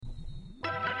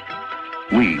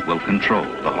We will control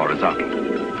the horizontal.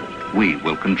 We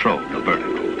will control the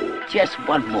vertical. Just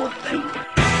one more thing.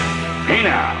 Hey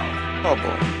now! Oh,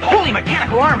 boy. Holy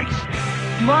mechanical armies!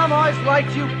 Mom always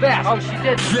liked you best. Oh, she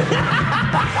did.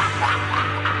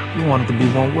 You want it to be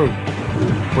one word.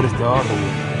 What is the other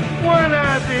word? One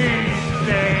of these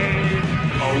days.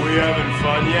 Are we having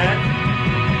fun yet?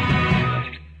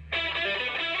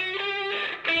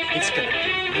 It's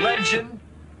gonna be legend.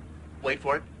 Wait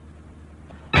for it.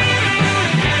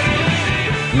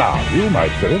 Now, you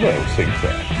might very well think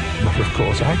that, but of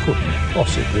course I couldn't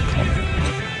possibly comment.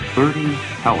 30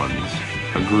 Helens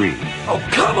agree. Oh,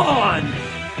 come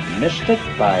on! Missed it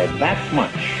by that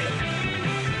much.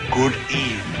 Good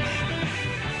evening.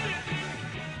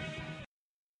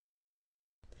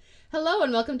 Hello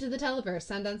and welcome to the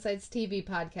Televerse, Sundance Sites TV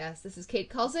podcast. This is Kate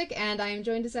Kulzick, and I am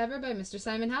joined as ever by Mr.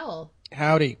 Simon Howell.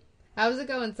 Howdy. How's it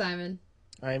going, Simon?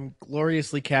 I'm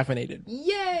gloriously caffeinated.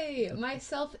 Yay!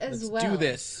 Myself as well. Let's do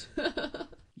this.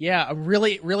 Yeah, I'm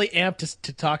really amped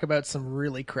to talk about some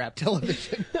really crap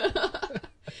television.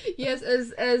 Yes,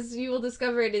 as you will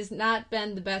discover, it has not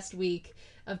been the best week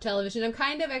of television. I'm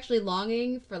kind of actually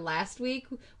longing for last week,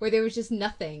 where there was just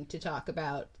nothing to talk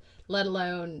about, let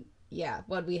alone,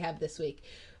 what we have this week.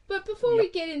 But before we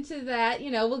get into that,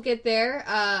 we'll get there.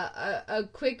 A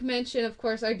quick mention, of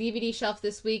course, our DVD shelf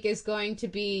this week is going to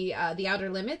be The Outer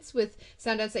Limits with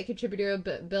Sound On Site contributor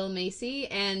Bill Macy.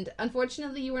 And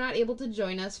unfortunately, you were not able to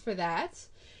join us for that.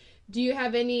 Do you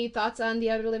have any thoughts on The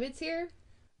Outer Limits here?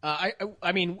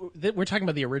 I mean, we're talking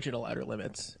about the original Outer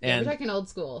Limits. And, we're talking old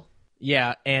school.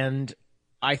 Yeah, and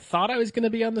I thought I was going to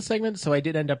be on the segment, so I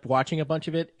did end up watching a bunch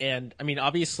of it. And, I mean,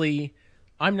 obviously,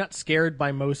 I'm not scared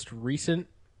by most recent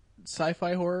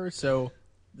sci-fi horror, so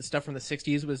the stuff from the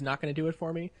 60s was not going to do it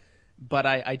for me. But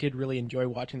I did really enjoy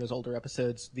watching those older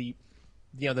episodes, the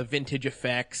vintage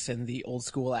effects and the old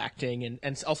school acting,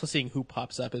 and also seeing who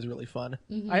pops up is really fun.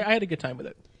 Mm-hmm. I had a good time with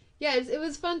it. Yeah, it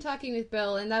was fun talking with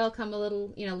Bill, and that'll come a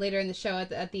little, later in the show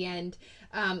at the end.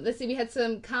 Let's see, we had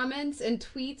some comments and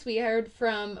tweets. We heard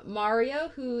from Mario,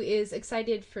 who is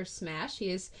excited for Smash. He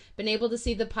has been able to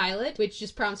see the pilot, which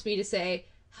just prompts me to say,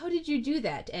 how did you do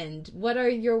that? And what are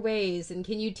your ways? And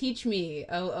can you teach me,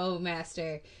 oh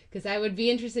master? Because I would be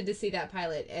interested to see that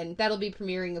pilot. And that'll be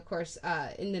premiering, of course,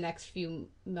 in the next few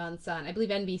months on, I believe,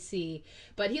 NBC.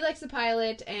 But he likes the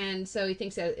pilot, and so he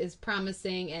thinks that is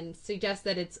promising and suggests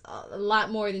that it's a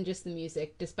lot more than just the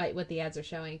music, despite what the ads are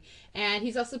showing. And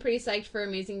he's also pretty psyched for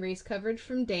Amazing Race coverage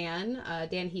from Dan.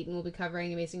 Dan Heaton will be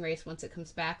covering Amazing Race once it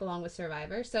comes back, along with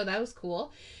Survivor. So that was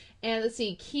cool. And let's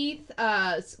see, Keith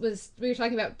we were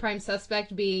talking about Prime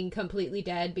Suspect being completely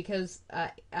dead because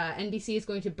NBC is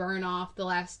going to burn off the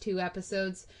last 2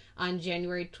 episodes on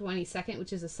January 22nd,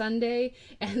 which is a Sunday.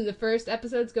 And the first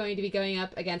episode is going to be going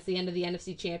up against the end of the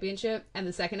NFC Championship. And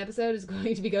the second episode is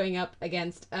going to be going up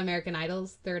against American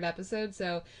Idol's 3rd episode.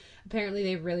 So apparently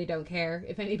they really don't care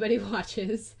if anybody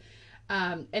watches.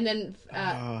 And then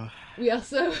we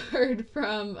also heard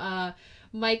from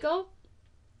Michael.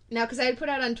 Now, because I had put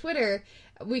out on Twitter,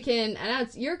 we can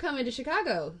announce you're coming to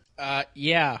Chicago.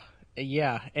 Yeah,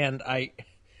 and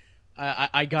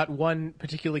I got one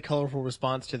particularly colorful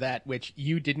response to that, which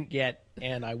you didn't get,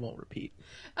 and I won't repeat.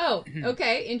 Oh,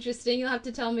 okay, interesting. You'll have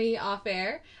to tell me off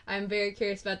air. I'm very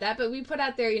curious about that. But we put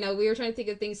out there, we were trying to think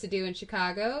of things to do in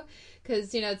Chicago,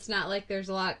 because, it's not like there's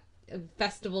a lot of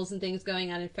festivals and things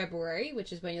going on in February,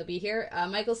 which is when you'll be here.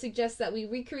 Michael suggests that we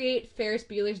recreate Ferris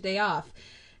Bueller's Day Off.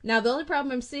 Now, the only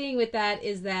problem I'm seeing with that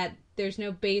is that there's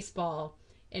no baseball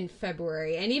in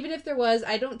February. And even if there was,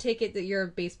 I don't take it that you're a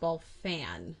baseball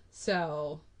fan.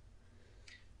 So...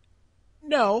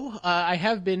 No, I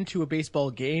have been to a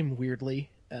baseball game, weirdly,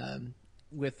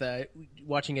 with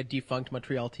watching a defunct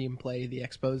Montreal team play the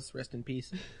Expos, rest in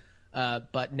peace.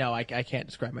 But no, I can't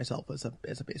describe myself as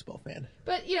a baseball fan.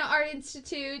 But, Art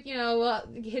Institute,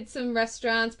 hit some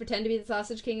restaurants, pretend to be the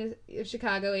Sausage King of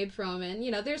Chicago, Abe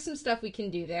Froman. There's some stuff we can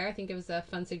do there. I think it was a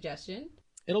fun suggestion.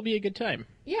 It'll be a good time.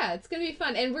 Yeah, it's going to be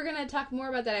fun. And we're going to talk more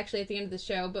about that, actually, at the end of the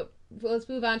show. But let's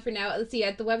move on for now. Let's see,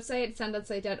 at the website,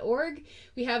 soundonsite.org,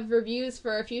 we have reviews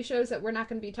for a few shows that we're not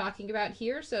going to be talking about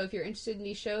here. So if you're interested in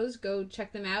these shows, go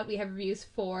check them out. We have reviews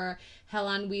for Hell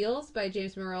on Wheels by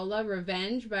James Marola,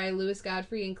 Revenge by Louis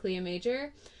Godfrey and Clea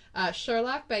Major,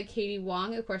 Sherlock by Katie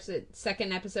Wong. Of course, the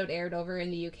 2nd episode aired over in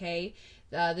the UK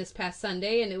this past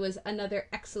Sunday, and it was another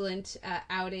excellent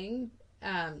outing.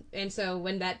 And so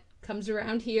when that comes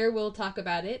around here, we'll talk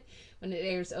about it when it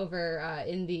airs over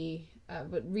in the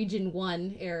Region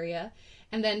 1 area.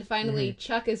 And then finally,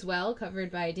 Chuck as well,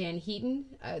 covered by Dan Heaton.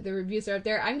 The reviews are up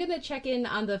there. I'm going to check in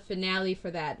on the finale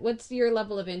for that. What's your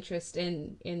level of interest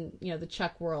in the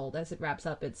Chuck world as it wraps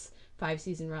up its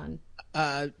 5-season run?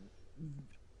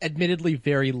 Admittedly,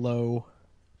 very low.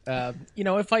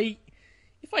 If I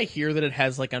hear that it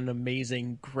has like an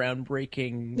amazing,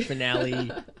 groundbreaking finale,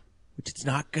 which it's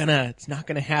not gonna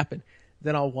happen,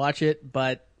 then I'll watch it.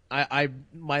 But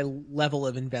my level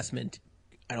of investment,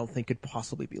 I don't think could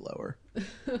possibly be lower.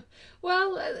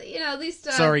 Well, at least...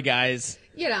 Sorry, guys.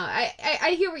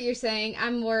 I hear what you're saying.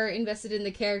 I'm more invested in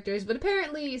the characters, but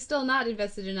apparently still not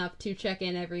invested enough to check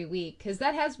in every week, because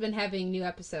that has been having new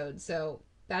episodes, so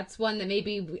that's one that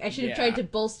maybe I should have tried to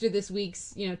bolster this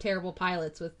week's, terrible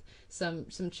pilots with some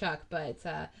Chuck, but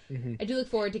I do look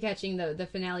forward to catching the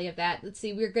finale of that. Let's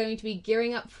see, we're going to be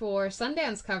gearing up for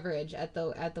Sundance coverage at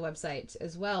the website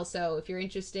as well, so if you're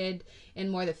interested in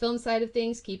more the film side of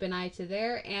things, keep an eye to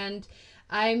there. And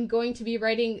I'm going to be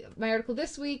writing, my article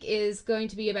this week is going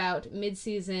to be about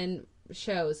mid-season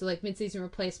shows, so like mid-season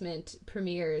replacement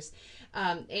premieres,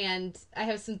 and I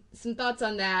have some thoughts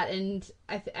on that, and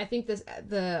I think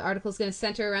the article is going to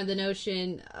center around the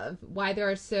notion of why there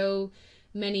are so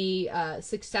many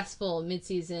successful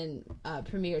mid-season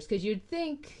premieres, because you'd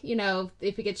think,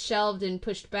 if it gets shelved and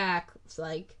pushed back,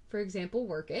 like for example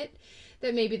Work It,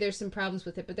 that maybe there's some problems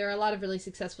with it, but there are a lot of really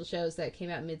successful shows that came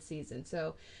out mid-season,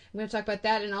 so I'm going to talk about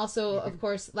that. And also, of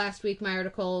course, last week my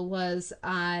article was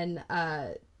on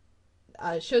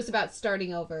shows about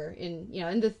starting over in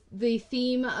the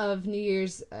theme of New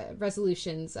Year's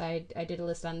resolutions. I did a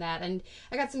list on that, and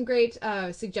I got some great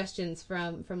suggestions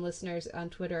from listeners on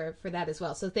Twitter for that as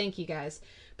well. So thank you guys,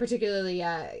 particularly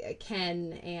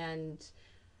Ken and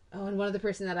one other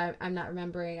person that I'm not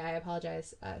remembering. I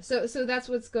apologize. So that's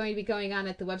what's going to be going on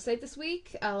at the website this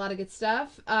week. A lot of good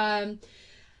stuff.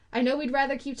 I know we'd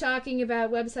rather keep talking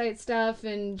about website stuff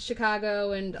and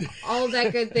Chicago and all of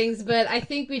that good things, but I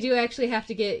think we do actually have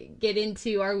to get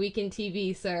into our week in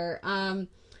TV, sir.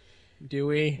 Do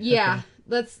we? Yeah.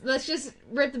 Okay. Let's just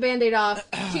rip the Band-Aid off.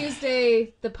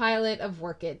 Tuesday, the pilot of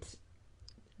Work It.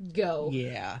 Go.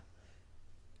 Yeah.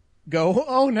 Go.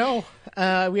 Oh no.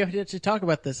 We have to talk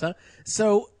about this, huh?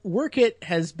 So Work It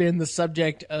has been the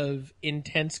subject of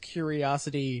intense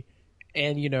curiosity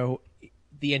and,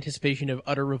 the anticipation of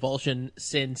utter revulsion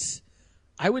since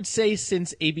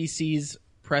ABC's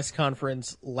press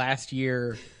conference last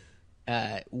year,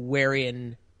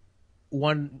 wherein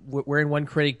one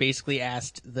critic basically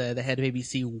asked the head of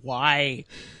ABC why,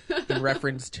 in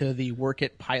reference to the Work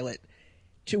It pilot,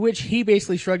 to which he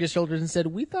basically shrugged his shoulders and said,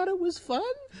 "We thought it was fun."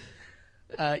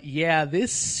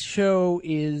 This show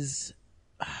is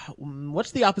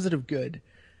what's the opposite of good?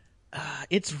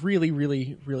 It's really,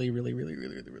 really, really, really, really,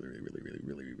 really, really, really, really, really,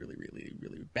 really, really, really,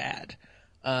 really bad.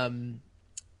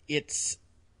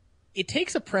 It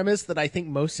takes a premise that I think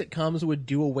most sitcoms would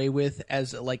do away with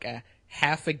as like a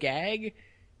half a gag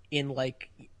in like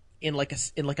a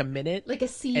minute, like a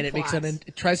C and plot.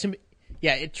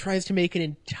 It tries to make an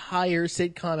entire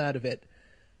sitcom out of it.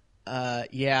 I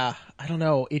don't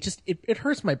know. It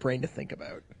hurts my brain to think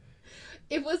about.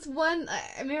 It was one,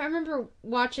 I remember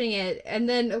watching it, and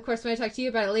then, of course, when I talked to you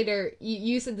about it later,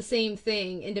 you said the same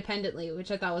thing independently,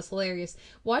 which I thought was hilarious.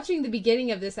 Watching the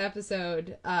beginning of this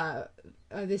episode,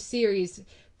 this series,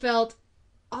 felt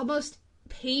almost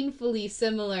painfully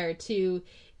similar to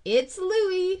It's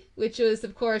Louie, which was,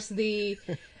 of course, the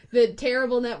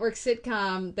terrible network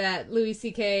sitcom that Louis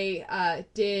C.K.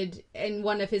 Did in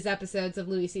one of his episodes of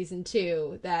Louis Season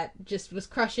 2 that just was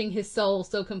crushing his soul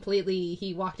so completely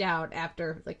he walked out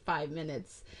after like 5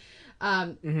 minutes.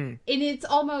 And it's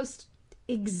almost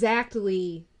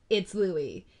exactly It's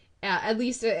Louis. At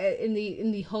least in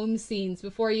the home scenes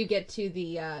before you get to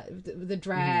the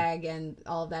drag and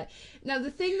all of that. Now,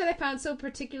 the thing that I found so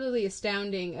particularly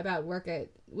astounding about Work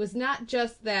It was not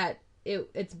just that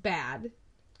it's bad,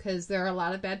 because there are a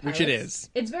lot of bad pilots. Which it is.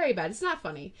 It's very bad. It's not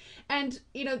funny. And,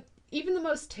 even the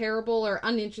most terrible or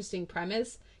uninteresting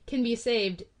premise can be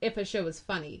saved if a show is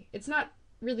funny. It's not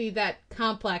really that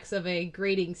complex of a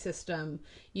grading system,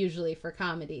 usually, for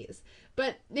comedies.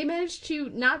 But they managed to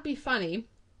not be funny,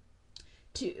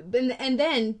 and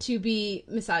then to be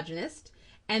misogynist,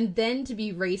 and then to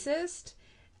be racist,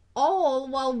 all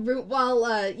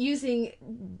while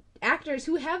using actors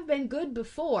who have been good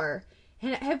before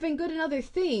and have been good in other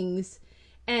things,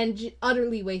 and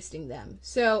utterly wasting them.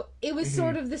 So it was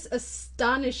sort of this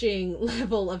astonishing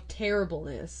level of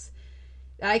terribleness.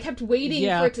 I kept waiting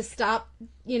for it to stop,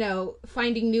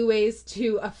 finding new ways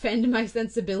to offend my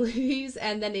sensibilities,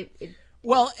 and then it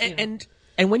well, and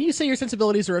And when you say your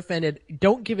sensibilities are offended,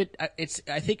 don't give it.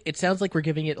 I think it sounds like we're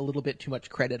giving it a little bit too much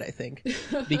credit. I think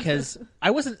because I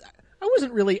wasn't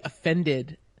really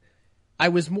offended. I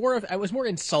was more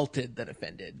insulted than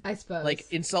offended. I suppose. Like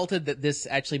insulted that this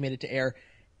actually made it to air,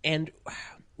 and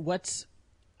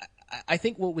I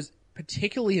think what was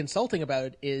particularly insulting about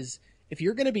it is if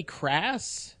you're going to be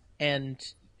crass and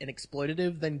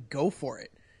exploitative, then go for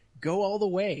it. Go all the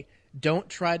way. Don't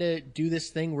try to do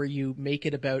this thing where you make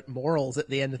it about morals at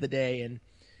the end of the day and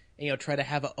try to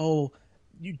have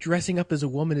you dressing up as a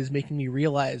woman is making me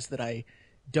realize that I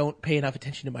don't pay enough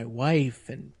attention to my wife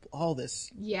and all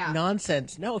this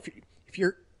nonsense. No, if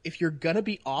you're going to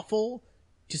be awful,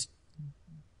 just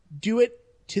do it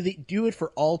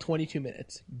for all 22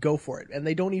 minutes. Go for it. And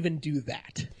they don't even do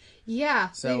that.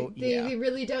 Yeah, so they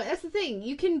really don't. That's the thing.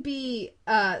 You can be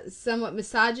somewhat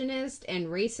misogynist and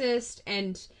racist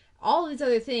and all these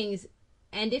other things,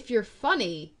 and if you're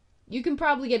funny, you can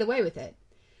probably get away with it.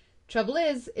 Trouble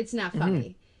is, it's not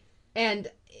funny. And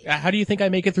how do you think I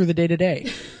make it through the day to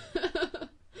day?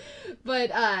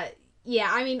 But yeah,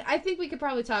 I mean, I think we could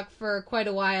probably talk for quite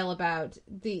a while about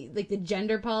the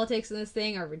gender politics in this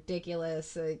thing are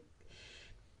ridiculous.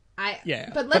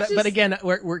 But again,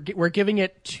 we're giving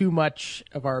it too much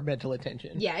of our mental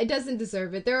attention. Yeah, it doesn't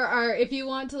deserve it. If you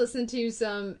want to listen to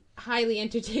some highly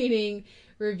entertaining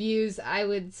reviews, I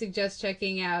would suggest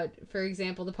checking out, for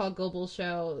example, the Paul Goebel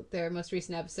Show. Their most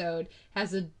recent episode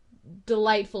has a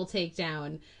delightful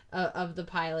takedown of the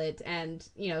pilot, and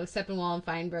Seppenwall and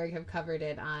Feinberg have covered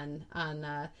it on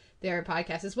their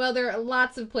podcast as well. There are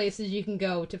lots of places you can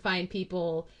go to find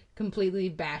people completely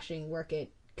bashing Work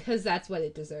It, because that's what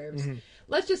it deserves.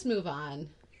 Let's just move on.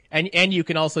 And you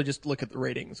can also just look at the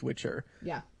ratings, which are,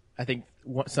 I think,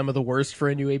 some of the worst for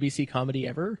a new ABC comedy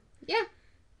ever. Yeah,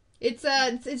 it's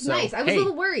nice. I was a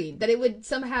little worried that it would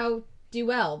somehow do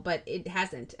well, but it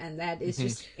hasn't, and that is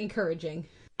just encouraging.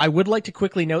 I would like to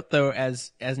quickly note, though,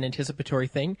 as an anticipatory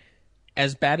thing,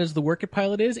 as bad as the Work It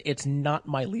pilot is, it's not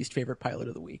my least favorite pilot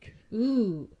of the week.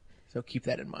 Ooh. So keep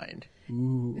that in mind.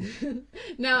 Ooh.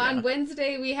 Now, on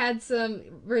Wednesday, we had some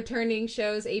returning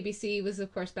shows. ABC was,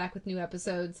 of course, back with new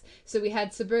episodes. So we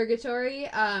had Suburgatory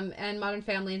and Modern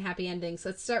Family and Happy Endings.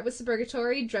 Let's start with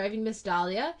Suburgatory, Driving Miss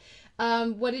Dahlia.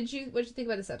 What did you think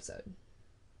about this episode?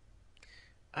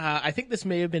 I think this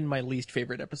may have been my least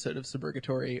favorite episode of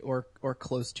Suburgatory, or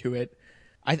close to it.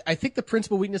 I think the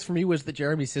principal weakness for me was the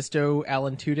Jeremy Sisto,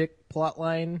 Alan Tudyk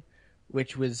plotline,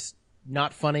 which was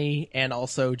not funny, and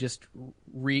also just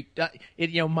my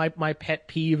pet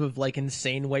peeve of like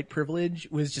insane white privilege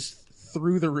was just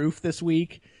through the roof this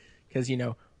week, because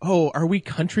are we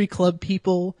country club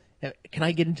people? Can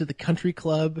I get into the country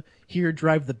club? Here,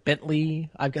 drive the Bentley.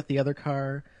 I've got the other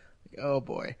car. Oh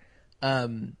boy.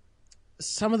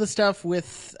 Some of the stuff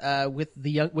with the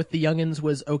youngins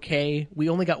was okay. We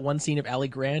only got one scene of Ali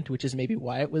Grant, which is maybe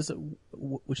why it's a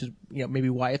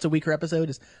weaker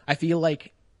episode. Is I feel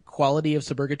like quality of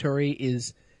Suburgatory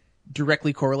is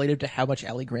directly correlated to how much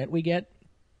Ali Grant we get.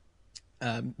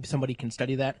 Somebody can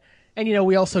study that, and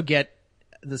we also get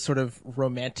the sort of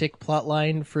romantic plot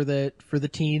line for the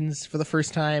teens for the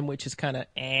first time, which is kind of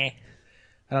I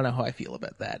don't know how I feel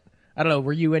about that. I don't know.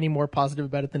 Were you any more positive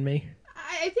about it than me?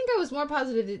 I think I was more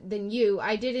positive than you.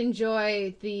 I did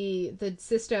enjoy the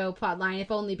Sisto plotline, if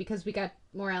only because we got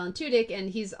more Alan Tudyk, and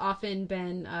he's often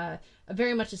been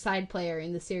very much a side player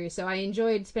in the series. So I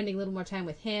enjoyed spending a little more time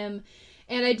with him,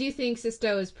 and I do think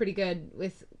Sisto is pretty good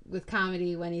with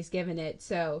comedy when he's given it.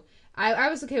 So I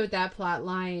was okay with that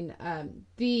plotline.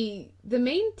 The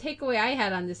main takeaway I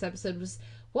had on this episode was,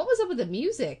 what was up with the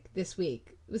music this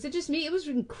week? Was it just me?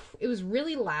 It was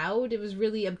really loud. It was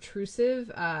really obtrusive.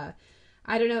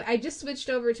 I don't know. I just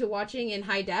switched over to watching in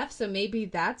high def, so maybe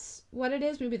that's what it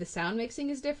is. Maybe the sound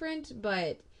mixing is different,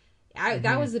 but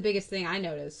that was the biggest thing I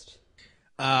noticed.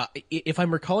 If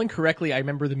I'm recalling correctly, I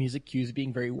remember the music cues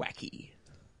being very wacky.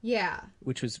 Yeah.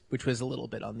 Which was a little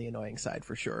bit on the annoying side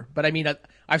for sure. But I mean,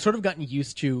 I've sort of gotten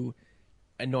used to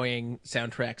annoying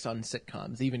soundtracks on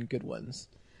sitcoms, even good ones.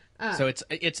 So it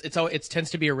tends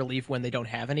to be a relief when they don't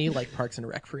have any, like Parks and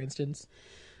Rec, for instance.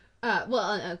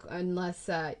 Unless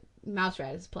Mouse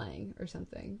Rat is playing or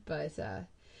something, but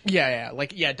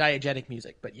diegetic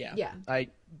music, but yeah.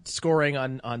 Scoring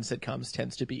on sitcoms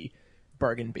tends to be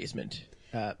bargain basement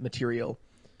material.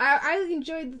 I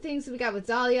enjoyed the things that we got with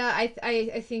Dahlia.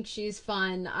 I think she's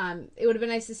fun. It would have been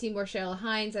nice to see more Cheryl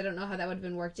Hines. I don't know how that would have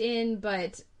been worked in,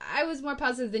 but I was more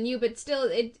positive than you. But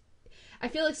still, I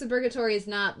feel like Suburgatory is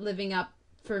not living up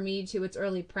for me to its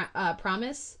early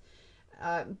promise.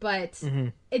 But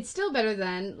it's still better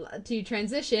than, to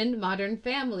transition, Modern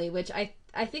Family, which I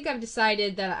I think I've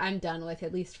decided that I'm done with,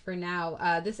 at least for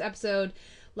now. This episode,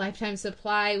 Lifetime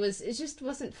Supply, it just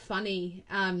wasn't funny.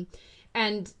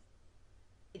 And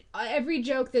every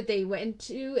joke that they went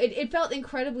to, it felt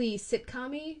incredibly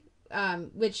sitcom-y,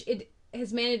 which it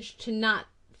has managed to not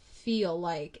feel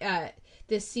like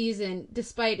this season,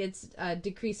 despite its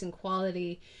decrease in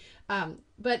quality.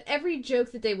 But every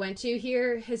joke that they went to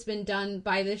here has been done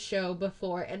by this show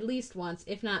before, at least once,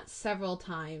 if not several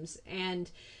times. And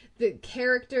the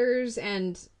characters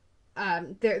and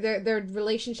their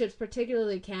relationships,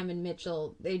 particularly Cam and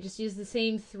Mitchell, they just use the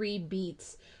same 3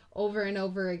 beats over and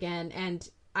over again. And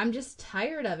I'm just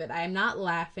tired of it. I am not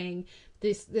laughing.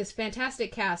 This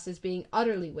fantastic cast is being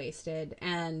utterly wasted,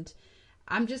 and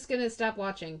I'm just gonna stop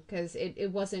watching because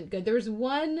it wasn't good. There was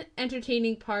one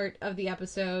entertaining part of the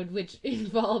episode which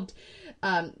involved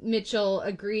Mitchell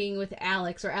agreeing with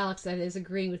Alex, or Alex, that is,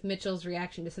 agreeing with Mitchell's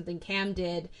reaction to something Cam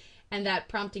did, and that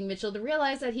prompting Mitchell to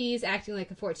realize that he's acting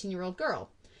like a 14-year-old girl.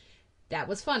 That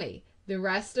was funny. The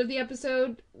rest of the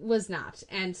episode was not,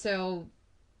 and so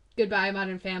goodbye,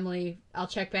 Modern Family. I'll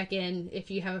check back in if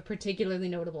you have a particularly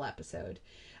notable episode.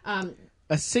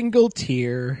 A single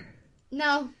tear.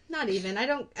 No, not even. I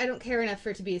don't care enough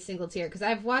for it to be a single tier, because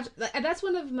I've watched. That's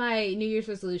one of my New Year's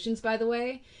resolutions, by the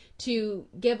way, to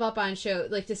give up on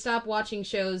to stop watching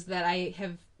shows that I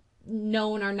have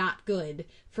known are not good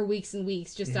for weeks and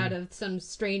weeks, just out of some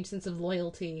strange sense of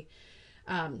loyalty.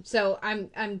 So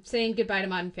I'm saying goodbye to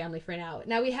Modern Family for now.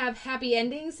 Now we have Happy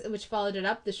Endings, which followed it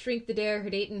up. The Shrink, The Dare, Her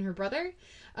Date, and Her Brother.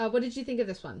 What did you think of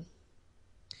this one?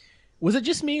 Was it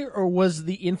just me, or was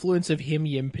the influence of Him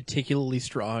Yim particularly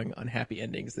strong on Happy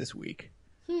Endings this week?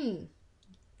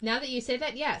 Now that you say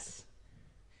that, yes.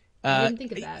 I didn't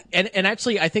think of that. And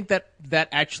actually, I think that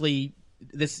actually,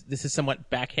 this is somewhat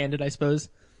backhanded, I suppose,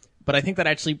 but I think that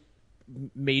actually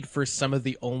made for some of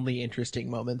the only interesting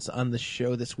moments on the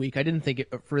show this week. I didn't think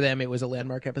for them it was a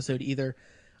landmark episode either.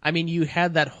 I mean, you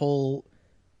had that whole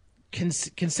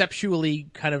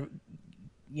conceptually kind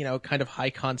of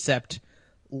high concept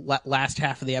last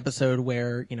half of the episode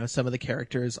where, some of the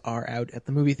characters are out at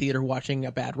the movie theater watching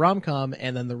a bad rom-com,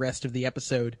 and then the rest of the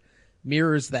episode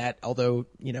mirrors that, although,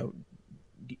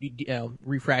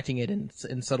 refracting it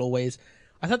in subtle ways.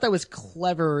 I thought that was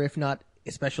clever, if not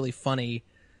especially funny.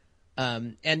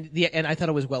 And I thought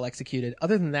it was well executed.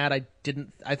 Other than that, I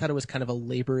thought it was kind of a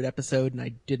labored episode, and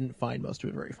I didn't find most of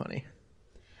it very funny.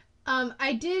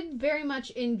 I did very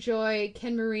much enjoy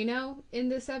Ken Marino in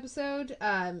this episode.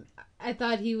 I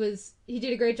thought he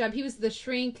did a great job. He was the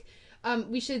Shrink.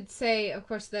 We should say, of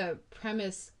course, the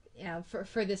premise,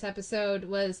 for this episode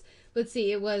was,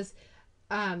 it was,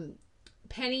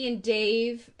 Penny and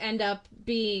Dave end up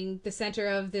being the center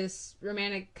of this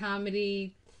romantic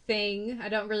comedy thing. I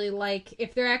don't really like,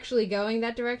 if they're actually going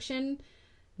that direction,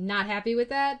 not happy with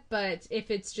that, but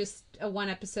if it's just a one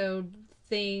episode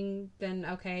thing, then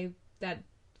okay, that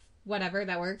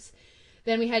works.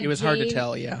 Then we had It was Jane. hard to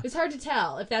tell, yeah. It's hard to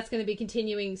tell if that's going to be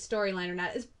continuing storyline or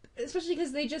not, especially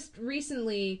because they just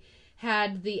recently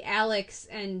had the Alex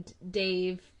and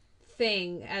Dave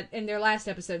thing in their last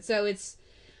episode, so it's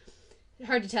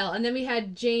hard to tell. And then we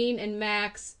had Jane and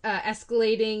Max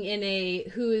escalating in a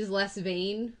who is less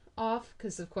vain off,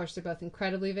 because of course they're both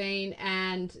incredibly vain,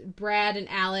 and Brad and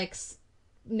Alex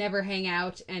never hang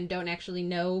out and don't actually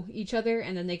know each other,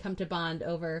 and then they come to bond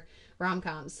over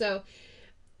rom-coms. So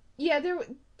yeah,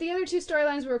 the other two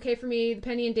storylines were okay for me. The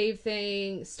Penny and Dave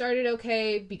thing started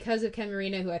okay because of Ken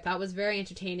Marino, who I thought was very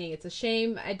entertaining. It's a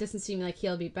shame it doesn't seem like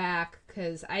he'll be back,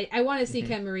 because I want to see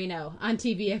Ken Marino on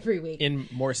TV every week in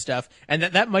more stuff. And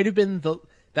that might have been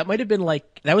that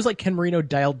was like Ken Marino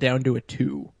dialed down to a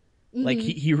 2. Mm-hmm. Like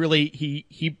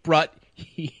he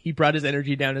brought his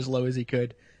energy down as low as he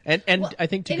could, and well, I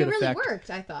think to good effect. It really worked,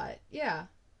 I thought. Yeah.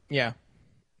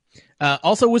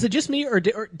 Also, was it just me, or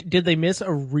did they miss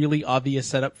a really obvious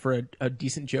setup for a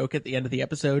decent joke at the end of the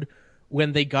episode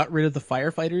when they got rid of the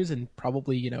firefighters and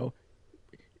probably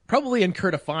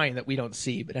incurred a fine that we don't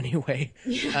see, but anyway,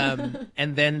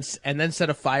 and then set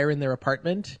a fire in their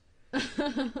apartment,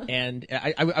 and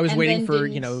I was waiting for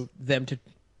them to.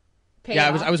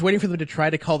 I was waiting for them to try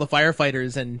to call the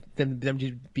firefighters and them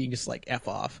just being just like F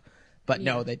off. But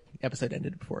no, the episode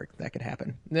ended before that could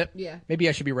happen. Yeah. Maybe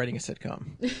I should be writing a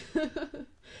sitcom.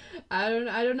 I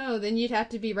don't know. Then you'd have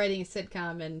to be writing a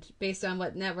sitcom, and based on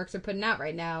what networks are putting out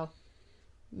right now,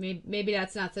 maybe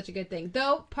that's not such a good thing.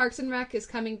 Though Parks and Rec is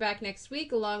coming back next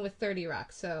week along with 30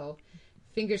 Rock, so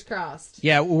fingers crossed.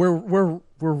 Yeah, we're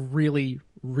really,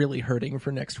 really hurting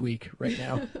for next week right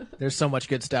now. There's so much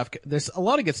good stuff. There's a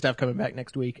lot of good stuff coming back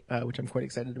next week, which I'm quite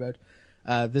excited about.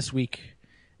 This week,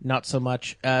 not so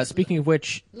much. Speaking of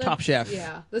which, Top Chef.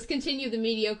 Yeah, let's continue the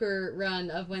mediocre run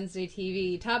of Wednesday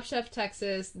TV. Top Chef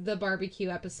Texas, the barbecue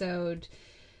episode.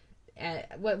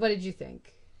 What did you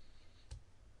think?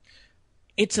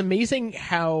 It's amazing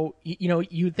how, you know,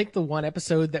 you would think the one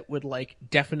episode that would like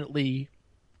definitely,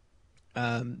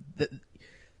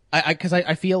 because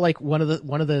I feel like one of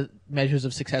the measures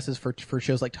of successes for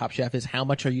shows like Top Chef is how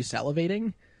much are you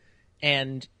salivating,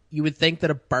 and you would think that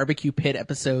a barbecue pit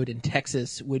episode in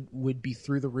Texas would be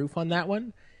through the roof on that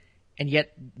one, and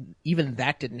yet even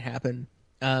that didn't happen.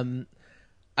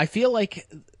 I feel like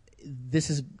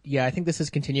I think this is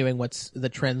continuing what's the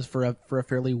trends for a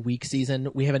fairly weak season.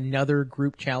 We have another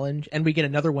group challenge, and we get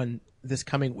another one this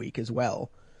coming week as well.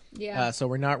 Yeah. So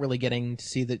we're not really getting to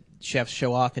see the chefs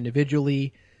show off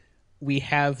individually. We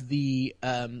have the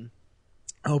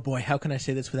oh boy, how can I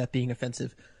say this without being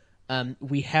offensive?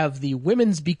 We have the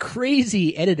Women's Be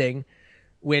Crazy editing,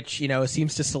 which, you know,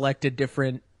 seems to select a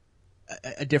different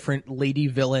lady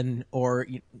villain or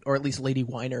at least lady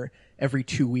whiner every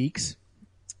 2 weeks.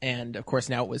 And of course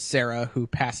now it was Sarah who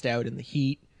passed out in the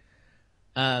heat.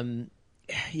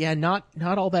 Yeah, not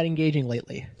all that engaging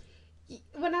lately.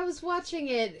 When I was watching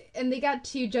it and they got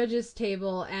to judges'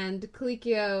 table and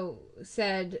Colicchio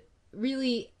said,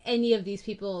 really, any of these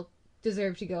people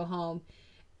deserve to go home,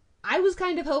 I was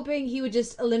kind of hoping he would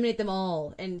just eliminate them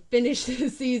all and finish the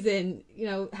season, you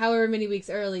know, however many weeks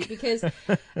early, because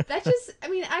that just, I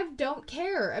mean, I don't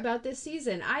care about this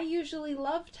season. I usually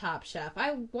love Top Chef.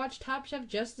 I watch Top Chef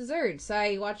Just Desserts.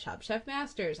 I watch Top Chef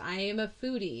Masters. I am a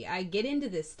foodie. I get into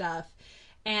this stuff.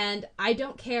 And I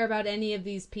don't care about any of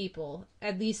these people,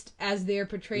 at least as they're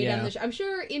portrayed on the show. I'm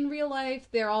sure in real life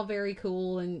they're all very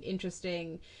cool and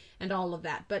interesting and all of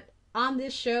that. But on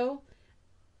this show,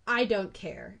 I don't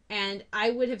care. And I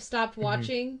would have stopped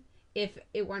watching if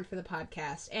it weren't for the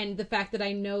podcast. And the fact that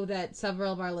I know that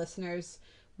several of our listeners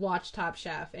watch Top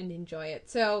Chef and enjoy it.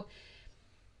 So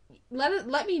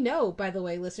let me know, by the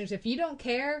way, listeners, if you don't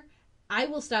care, I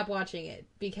will stop watching it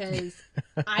because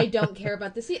I don't care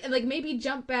about the season. Like, maybe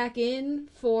jump back in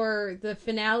for the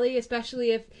finale,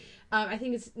 especially if I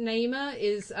think it's Naima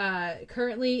is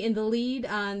currently in the lead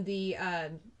on the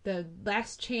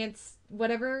Last Chance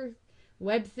whatever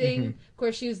web thing. Of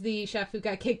course, she was the chef who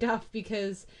got kicked off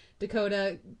because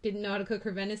Dakota didn't know how to cook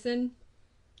her venison.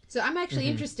 So I'm actually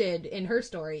interested in her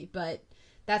story, but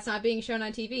that's not being shown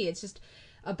on TV. It's just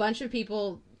a bunch of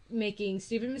people making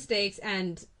stupid mistakes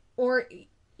or,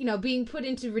 you know, being put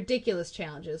into ridiculous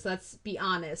challenges. Let's be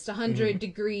honest. 100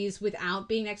 degrees without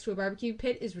being next to a barbecue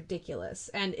pit is ridiculous.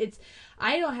 And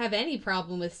I don't have any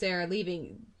problem with Sarah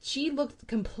leaving. She looked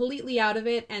completely out of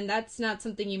it, and that's not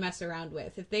something you mess around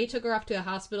with. If they took her off to a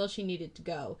hospital, she needed to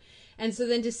go. And so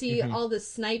then to see all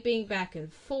this sniping back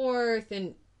and forth,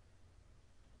 and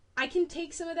I can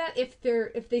take some of that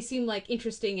if they seem like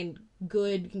interesting and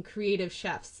good and creative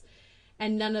chefs,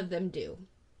 and none of them do.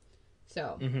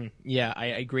 So yeah, I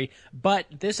agree. But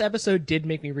this episode did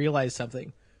make me realize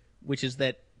something, which is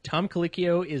that Tom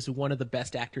Colicchio is one of the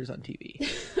best actors on TV.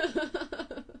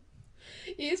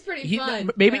 He's pretty fun.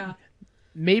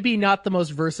 Maybe not the most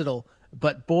versatile,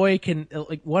 but boy, can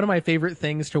one of my favorite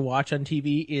things to watch on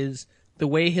TV is the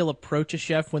way he'll approach a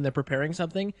chef when they're preparing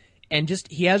something, and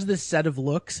just he has this set of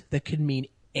looks that could mean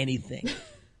anything.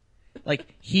 Like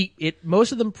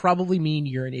most of them probably mean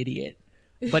you're an idiot.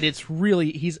 But it's really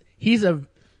he's a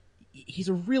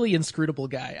really inscrutable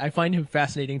guy. I find him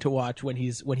fascinating to watch when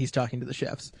he's talking to the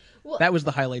chefs. Well, that was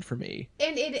the highlight for me.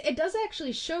 And it does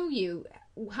actually show you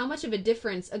how much of a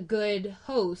difference a good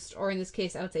host, or in this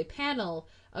case I would say panel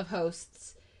of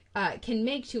hosts, can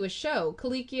make to a show.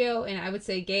 Colicchio and I would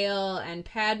say Gail and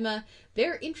Padma,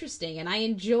 they're interesting, and I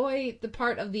enjoy the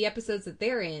part of the episodes that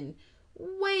they're in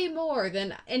way more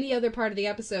than any other part of the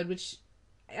episode, which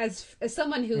as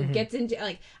someone who gets into,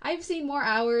 like, I've seen more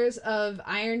hours of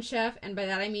Iron Chef, and by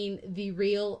that I mean the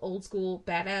real old school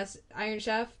badass Iron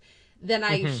Chef, than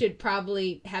I should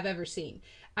probably have ever seen.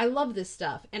 I love this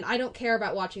stuff, and I don't care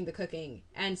about watching the cooking,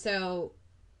 and so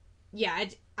yeah,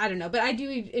 I don't know, but I do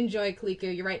enjoy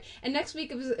Colicchio, you're right. And next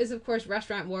week is of course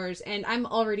Restaurant Wars, and I'm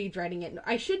already dreading it.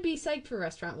 I should be psyched for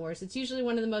Restaurant Wars. It's usually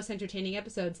one of the most entertaining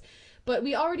episodes. But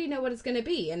we already know what it's going to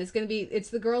be, and it's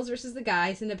the girls versus the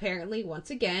guys, and apparently,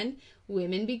 once again,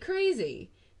 women be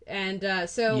crazy. And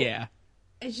so yeah,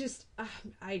 it's just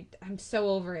I'm so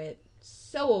over it,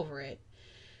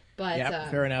 But yeah,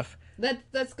 fair enough.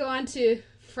 Let's go on to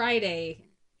Friday.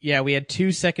 Yeah, we had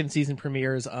 2 second season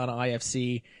premieres on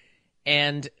IFC,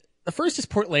 and the first is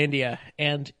Portlandia.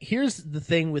 And here's the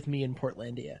thing with me in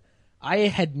Portlandia: I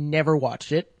had never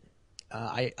watched it.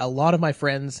 A lot of my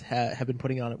friends have been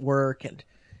putting it on at work, and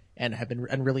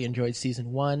and really enjoyed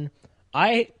season 1.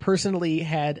 I personally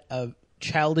had a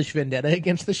childish vendetta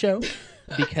against the show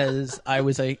because I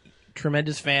was a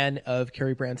tremendous fan of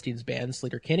Carrie Brownstein's band,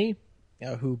 Sleater-Kinney,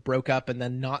 who broke up, and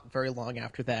then not very long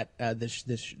after that,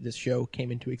 this show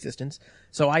came into existence.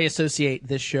 So I associate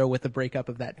this show with the breakup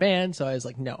of that band. So I was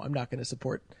like, no, I'm not going to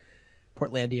support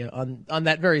Portlandia on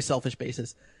that very selfish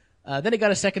basis. Then it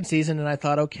got a second season, and I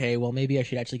thought, okay, well, maybe I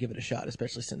should actually give it a shot,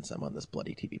 especially since I'm on this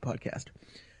bloody TV podcast.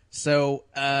 So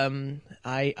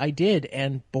I did,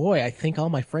 and boy, I think all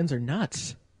my friends are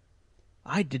nuts.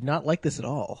 I did not like this at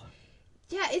all.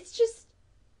 Yeah, it's just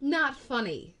not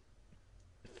funny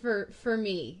for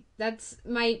me. That's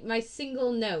my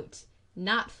single note.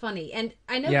 Not funny. And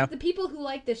I know that the people who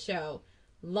like this show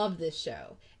love this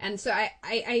show. And so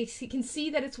I can see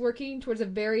that it's working towards a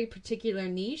very particular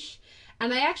niche.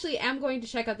 And I actually am going to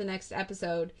check out the next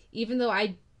episode, even though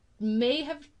I may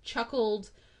have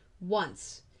chuckled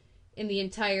once in the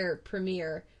entire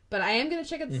premiere. But I am going to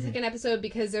check out the second episode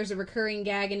because there's a recurring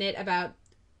gag in it about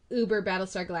uber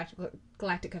Battlestar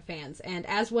Galactica fans. And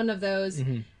as one of those,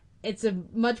 it's a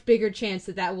much bigger chance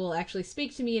that will actually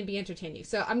speak to me and be entertaining.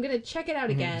 So I'm going to check it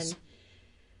out again.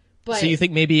 But so you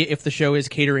think maybe if the show is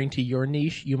catering to your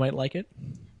niche, you might like it?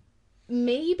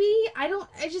 Maybe.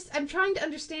 I'm trying to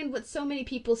understand what so many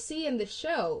people see in the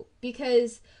show,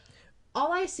 because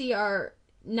all I see are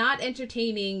not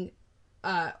entertaining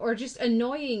or just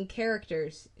annoying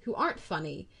characters who aren't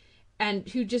funny and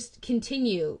who just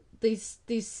continue. These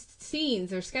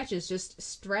scenes or sketches just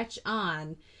stretch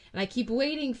on, and I keep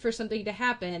waiting for something to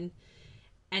happen,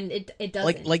 and it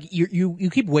doesn't. Like you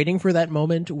keep waiting for that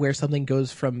moment where something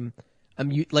goes from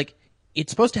like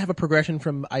it's supposed to have a progression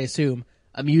from, I assume,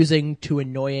 amusing to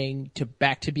annoying to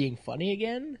back to being funny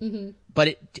again, but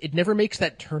it never makes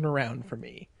that turnaround for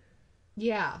me.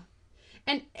 Yeah,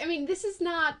 and I mean this is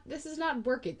not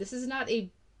working. This is not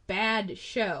a bad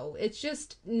show. It's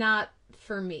just not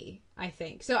for me, I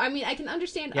think. So I mean I can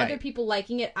understand other people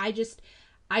liking it. I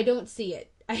don't see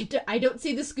it. I don't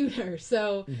see the schooner.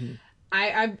 So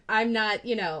I'm not,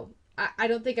 I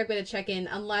don't think I'm going to check in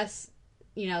unless,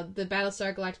 the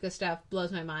Battlestar Galactica stuff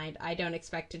blows my mind. I don't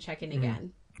expect to check in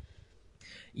again.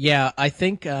 Yeah, I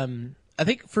think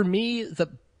for me the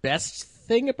best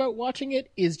thing about watching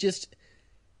it is just,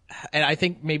 and I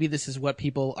think maybe this is what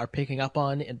people are picking up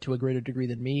on, and to a greater degree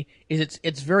than me, is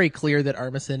it's very clear that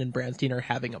Armisen and Brownstein are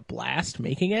having a blast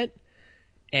making it.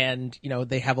 And,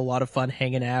 they have a lot of fun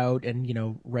hanging out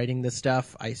and, writing this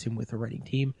stuff, I assume with a writing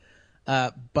team.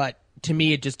 But to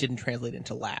me, it just didn't translate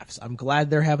into laughs. I'm glad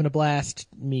they're having a blast.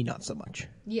 Me, not so much.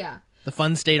 Yeah. The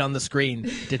fun stayed on the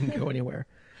screen. Didn't go anywhere.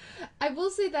 I will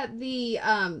say that the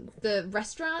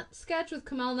restaurant sketch with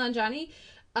Kumail Nanjiani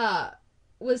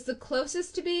was the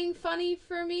closest to being funny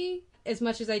for me. As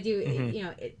much as I do,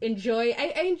 enjoy.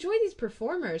 I enjoy these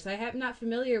performers. I'm not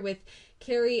familiar with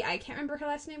Carrie. I can't remember her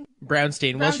last name.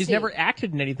 Brownstein. Well, she's never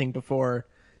acted in anything before.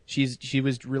 She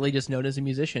was really just known as a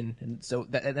musician, and so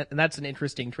that's an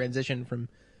interesting transition from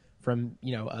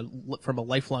a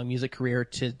lifelong music career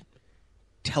to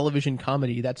television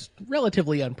comedy. That's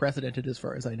relatively unprecedented as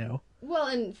far as I know. Well,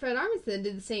 and Fred Armisen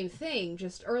did the same thing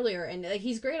just earlier, and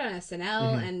he's great on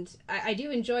SNL, and I do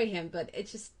enjoy him, but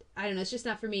it's just, I don't know, it's just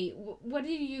not for me. What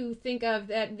do you think of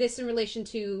this in relation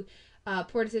to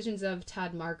Poor Decisions of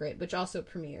Todd Margaret, which also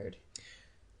premiered?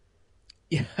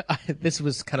 Yeah, this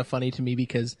was kind of funny to me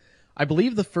because I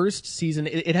believe the first season,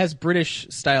 it has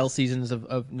British-style seasons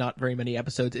of not very many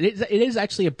episodes. It is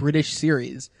actually a British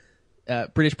series,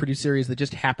 British-produced series that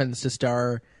just happens to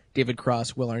star David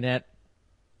Cross, Will Arnett,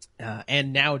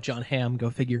 and now John Hamm, go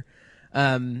figure.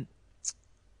 And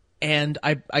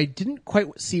I didn't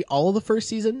quite see all of the first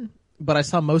season, but I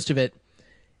saw most of it.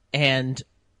 And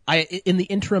in the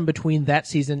interim between that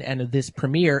season and this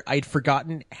premiere, I'd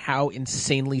forgotten how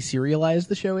insanely serialized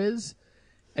the show is.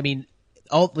 I mean,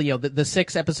 all the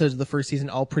 6 episodes of the first season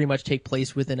all pretty much take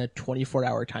place within a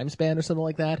 24-hour time span or something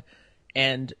like that.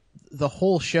 And the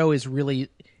whole show is really,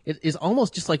 it is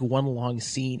almost just like one long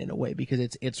scene in a way, because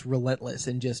it's relentless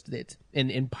and just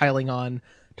in piling on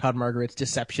Todd Margaret's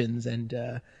deceptions and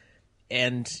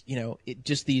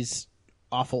just these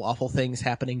awful things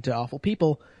happening to awful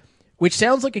people, which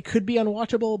sounds like it could be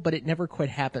unwatchable, but it never quite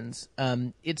happens.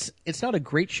 It's not a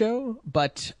great show,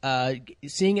 but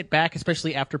seeing it back,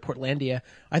 especially after Portlandia,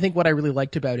 I think what I really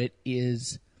liked about it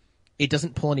is it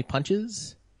doesn't pull any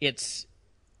punches. It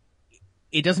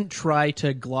doesn't try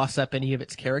to gloss up any of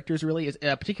its characters, really,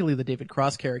 particularly the David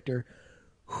Cross character,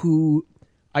 who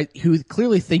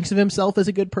clearly thinks of himself as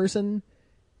a good person,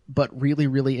 but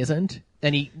really isn't.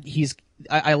 And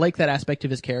I like that aspect of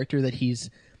his character, that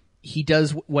he's he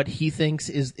does what he thinks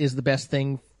is the best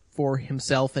thing for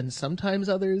himself and sometimes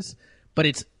others, but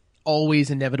it's always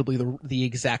inevitably the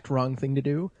exact wrong thing to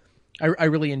do. I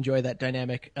really enjoy that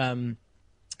dynamic,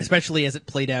 especially as it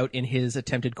played out in his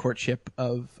attempted courtship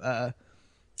of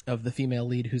the female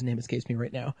lead, whose name escapes me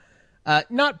right now.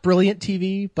 Not brilliant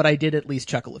TV, but I did at least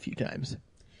chuckle a few times.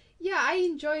 Yeah, I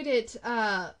enjoyed it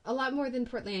a lot more than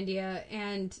Portlandia,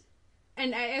 and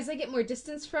as I get more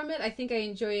distance from it, I think I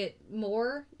enjoy it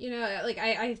more. You know, like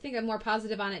I think I'm more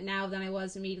positive on it now than I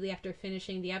was immediately after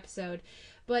finishing the episode.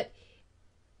 But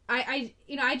I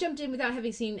jumped in without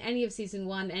having seen any of season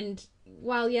 1, and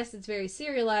while yes, it's very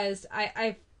serialized,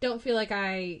 I don't feel like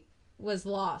I was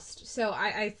lost. So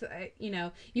I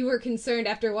you were concerned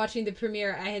after watching the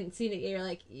premiere I hadn't seen it yet. You're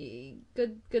like,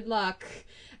 good luck.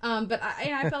 But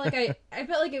I felt like I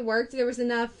felt like it worked. There was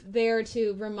enough there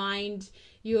to remind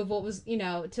you of what was,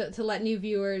 to let new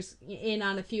viewers in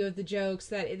on a few of the jokes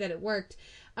that it worked.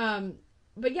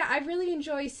 But yeah, I really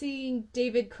enjoy seeing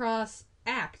David Cross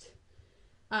act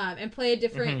and play a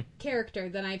different character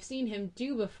than I've seen him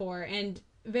do before, and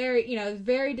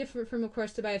very different from, of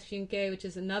course, Tobias Funke, which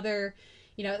is another,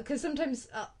 because sometimes,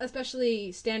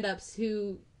 especially stand-ups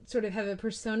who sort of have a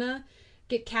persona,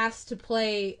 get cast to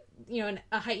play,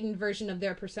 a heightened version of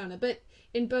their persona. But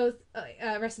in both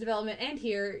Arrested Development and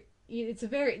here,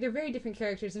 they're very different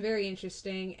characters and very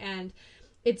interesting, and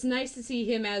it's nice to see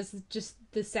him as just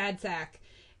the sad sack,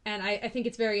 and I think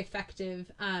it's very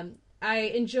effective. I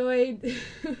enjoyed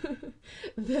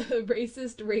the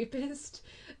racist rapist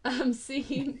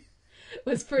scene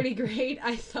was pretty great.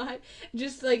 I thought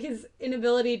just like his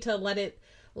inability to let it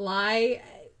lie,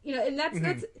 and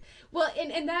that's well,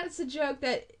 and that's a joke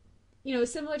that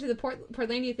similar to the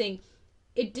Portlandia thing.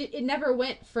 It never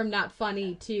went from not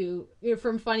funny to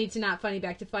from funny to not funny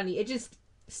back to funny. It just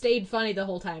stayed funny the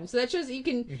whole time. So that shows that you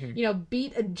can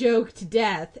beat a joke to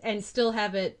death and still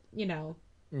have it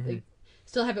like,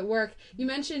 still have it work. You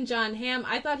mentioned John Hamm.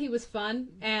 I thought he was fun,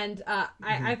 and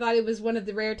I thought it was one of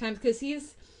the rare times, because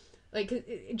he's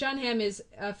like, John Hamm is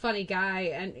a funny guy,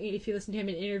 and if you listen to him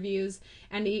in interviews,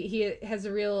 and he has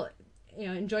a real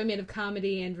enjoyment of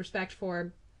comedy and respect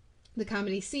for the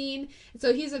comedy scene.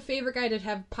 So he's a favorite guy to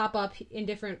have pop up in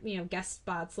different guest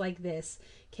spots like this,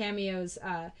 cameos,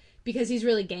 because he's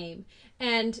really game.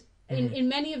 And in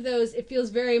many of those, it feels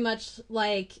very much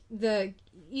like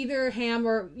either Hamm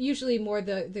or usually more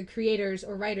the creators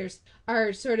or writers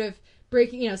are sort of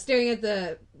breaking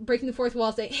the fourth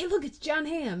wall, saying, "Hey, look, it's John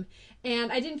Hamm."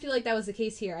 And I didn't feel like that was the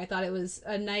case here. I thought it was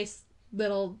a nice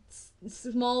little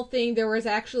small thing. There was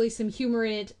actually some humor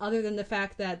in it, other than the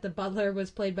fact that the butler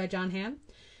was played by John Hamm.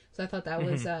 So I thought that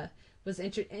was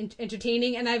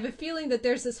entertaining. And I have a feeling that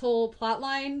there's this whole plot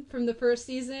line from the first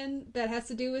season that has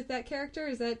to do with that character.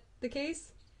 Is that the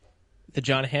case? The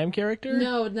John Hamm character?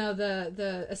 No,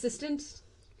 the assistant.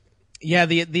 Yeah,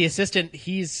 the assistant,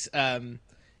 he's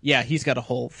got a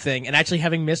whole thing. And actually,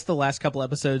 having missed the last couple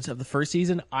episodes of the first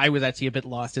season, I was actually a bit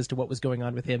lost as to what was going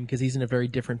on with him, because he's in a very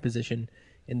different position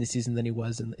in this season than he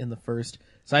was in the first.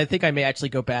 So I think I may actually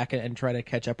go back and try to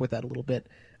catch up with that a little bit.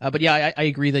 But yeah, I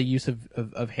agree the use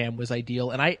of Hamm was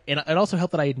ideal, and it also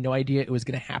helped that I had no idea it was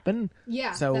going to happen.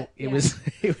 Yeah. So it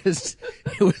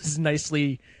was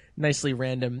nicely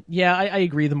random. Yeah, I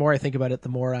agree. The more I think about it, the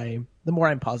more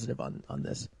I'm positive on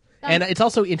this. And it's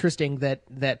also interesting that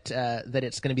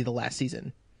it's going to be the last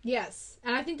season. Yes,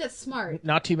 and I think that's smart.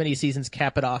 Not too many seasons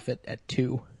cap it off at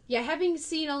 2. Yeah, having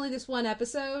seen only this one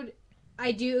episode,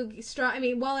 I do strong. I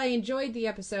mean, while I enjoyed the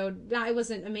episode, it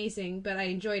wasn't amazing, but I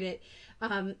enjoyed it.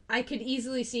 I could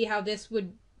easily see how this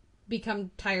would become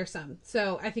tiresome.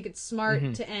 So I think it's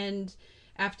smart to end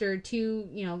after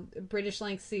 2, British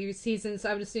length seasons. So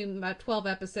I would assume about 12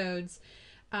 episodes.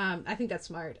 I think that's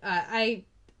smart. I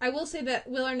will say that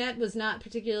Will Arnett was not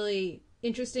particularly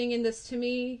interesting in this to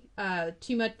me.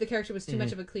 Too much. The character was too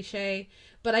much of a cliche,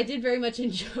 but I did very much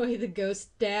enjoy the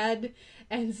ghost dad,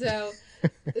 and so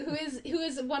who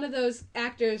is one of those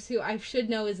actors who I should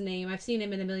know his name. I've seen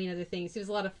him in a million other things. He was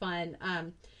a lot of fun.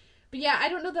 But yeah, I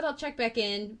don't know that I'll check back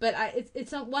in, but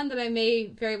it's one that I may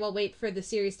very well wait for the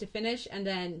series to finish and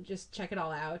then just check it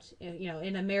all out,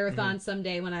 in a marathon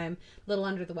someday when I'm a little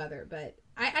under the weather. But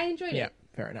I enjoyed it. Yeah,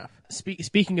 fair enough.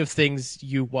 Speaking of things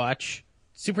you watch,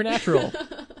 Supernatural.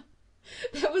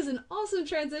 That was an awesome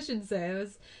transition, Sam. It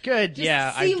was good.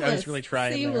 Yeah, I was really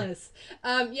trying. Seamless.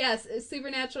 Yes,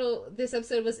 Supernatural. This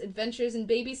episode was Adventures in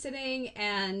Babysitting,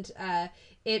 and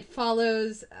it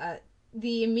follows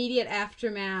the immediate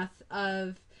aftermath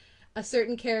of a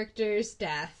certain character's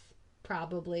death,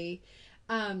 probably,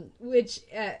 which,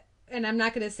 and I'm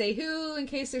not going to say who, in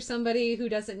case there's somebody who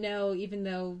doesn't know, even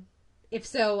though if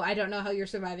so, I don't know how you're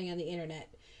surviving on the internet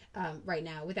right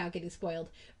now without getting spoiled.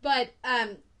 But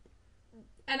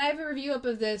and I have a review up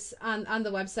of this on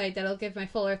the website that'll give my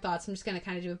fuller thoughts. I'm just going to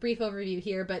kind of do a brief overview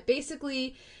here, but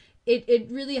basically it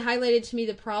really highlighted to me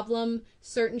the problem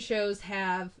certain shows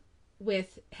have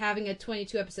with having a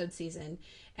 22 episode season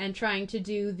and trying to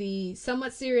do the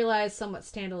somewhat serialized, somewhat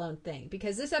standalone thing.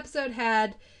 Because this episode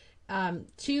had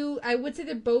two, I would say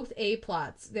they're both A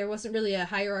plots. There wasn't really a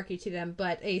hierarchy to them,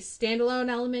 but a standalone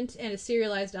element and a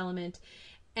serialized element.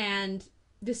 And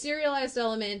the serialized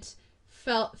element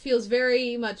feels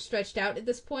very much stretched out at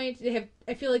this point.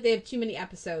 I feel like they have too many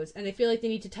episodes, and they feel like they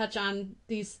need to touch on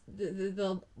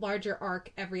the larger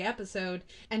arc every episode.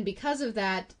 And because of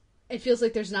that, it feels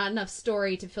like there's not enough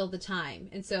story to fill the time.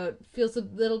 And so it feels a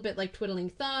little bit like twiddling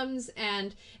thumbs,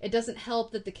 and it doesn't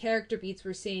help that the character beats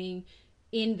we're seeing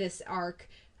in this arc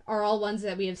are all ones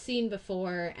that we have seen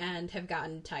before and have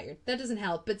gotten tired. That doesn't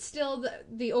help, but still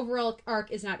the overall arc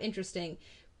is not interesting.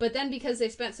 But then because they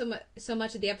spent so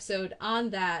much of the episode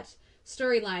on that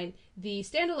storyline, the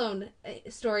standalone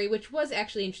story, which was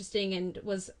actually interesting and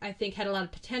was, I think, had a lot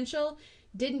of potential,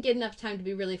 didn't get enough time to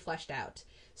be really fleshed out.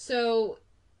 So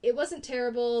it wasn't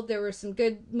terrible. There were some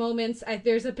good moments.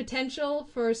 There's a potential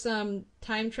for some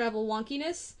time travel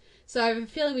wonkiness. So I have a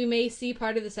feeling we may see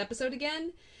part of this episode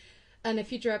again in a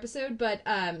future episode, but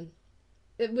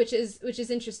which is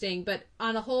interesting. But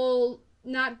on a whole,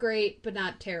 not great, but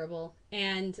not terrible.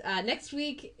 And next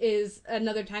week is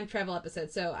another time travel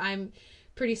episode, so I'm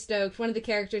pretty stoked. One of the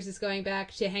characters is going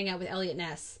back to hang out with Elliot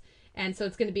Ness, and so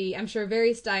it's going to be, I'm sure,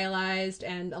 very stylized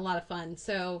and a lot of fun.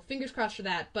 So fingers crossed for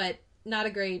that, but not a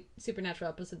great Supernatural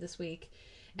episode this week.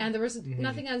 And there was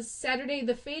nothing on Saturday.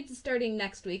 The Fades is starting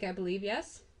next week, I believe,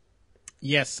 yes?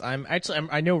 Yes,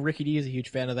 I know Ricky D is a huge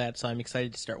fan of that, so I'm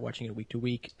excited to start watching it week to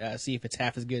week, see if it's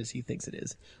half as good as he thinks it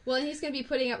is. Well, and he's going to be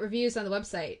putting out reviews on the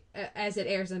website as it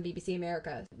airs on BBC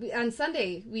America. On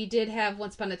Sunday, we did have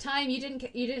Once Upon a Time. You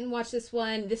didn't watch this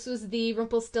one. This was the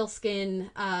Rumpelstiltskin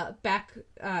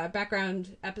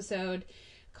background episode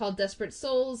called Desperate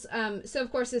Souls. So,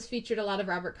 of course, this featured a lot of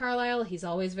Robert Carlyle. He's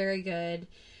always very good.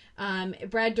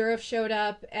 Brad Dourif showed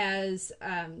up as...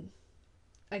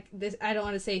 like this, I don't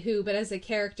want to say who, but as a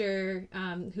character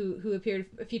who appeared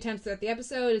a few times throughout the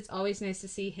episode. It's always nice to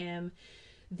see him.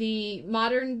 The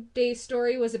modern day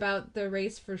story was about the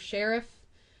race for sheriff.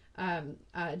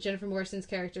 Jennifer Morrison's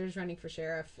character is running for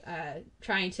sheriff,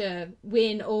 trying to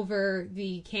win over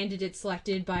the candidate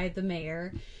selected by the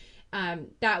mayor.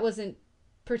 That wasn't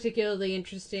particularly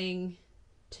interesting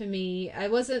to me. I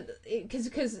wasn't,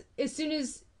 because as soon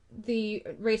as the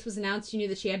race was announced, you knew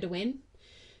that she had to win,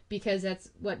 because that's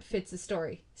what fits the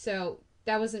story. So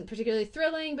that wasn't particularly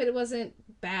thrilling, but it wasn't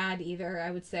bad either,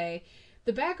 I would say.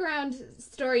 The background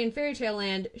story in Fairytale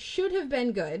Land should have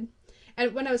been good.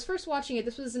 And when I was first watching it,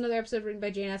 this was another episode written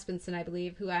by Jane Espenson, I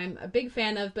believe, who I'm a big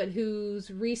fan of, but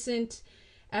whose recent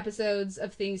episodes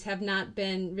of things have not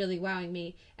been really wowing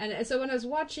me. And so when I was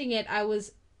watching it, I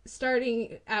was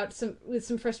starting out with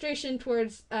some frustration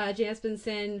towards Jane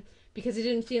Espenson, because it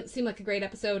didn't seem like a great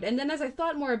episode. And then as I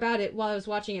thought more about it while I was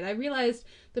watching it, I realized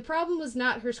the problem was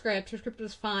not her script. Her script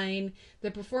was fine. The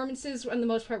performances, on the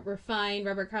most part, were fine.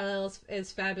 Robert Carlyle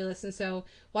is fabulous. And so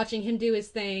watching him do his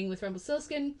thing with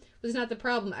Rumpelstiltskin was not the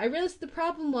problem. I realized the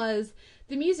problem was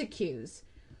the music cues,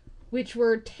 which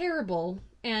were terrible.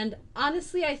 And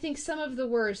honestly, I think some of the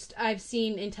worst I've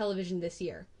seen in television this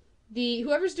year.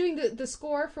 Whoever's doing the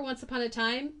score for Once Upon a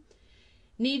Time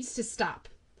needs to stop.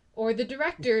 Or the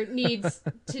director needs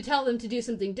to tell them to do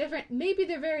something different. Maybe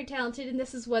they're very talented and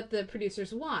this is what the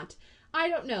producers want. I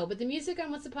don't know. But the music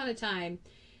on Once Upon a Time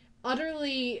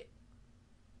utterly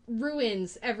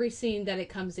ruins every scene that it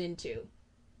comes into.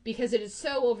 Because it is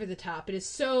so over the top. It is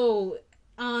so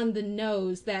on the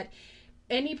nose that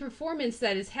any performance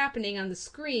that is happening on the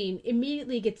screen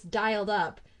immediately gets dialed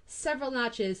up several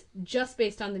notches just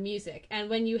based on the music. And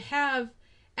when you have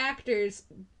actors,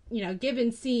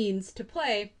 given scenes to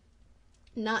play,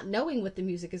 not knowing what the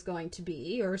music is going to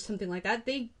be or something like that,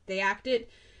 they act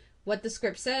it what the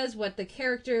script says, what the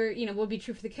character, will be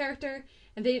true for the character,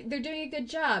 and they're doing a good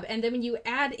job. And then when you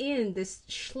add in this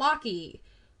schlocky,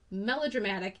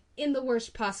 melodramatic, in the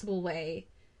worst possible way,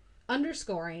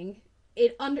 underscoring,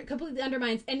 it completely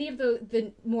undermines any of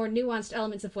the more nuanced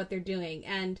elements of what they're doing.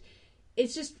 And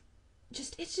it's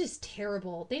just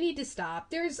terrible. They need to stop.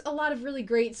 There's a lot of really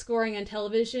great scoring on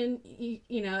television.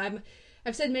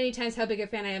 I've said many times how big a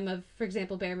fan I am of, for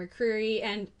example, Bear McCreary,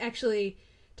 and actually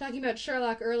talking about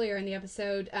Sherlock earlier in the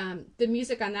episode, the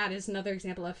music on that is another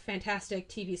example of fantastic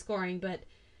TV scoring. But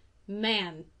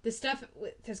man, the stuff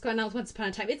that's going on with Once Upon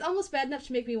a Time, it's almost bad enough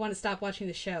to make me want to stop watching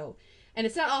the show. And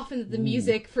it's not often that the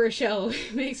music for a show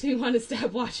makes me want to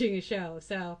stop watching a show.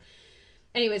 So,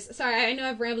 anyways, sorry, I know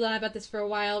I've rambled on about this for a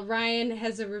while. Ryan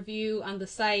has a review on the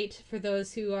site for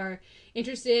those who are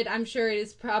interested. I'm sure it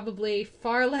is probably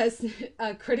far less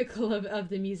critical of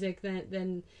the music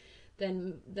than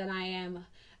I am.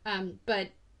 But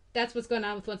that's what's going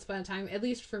on with Once Upon a Time, at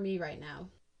least for me right now.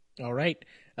 All right.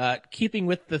 Keeping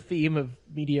with the theme of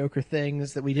mediocre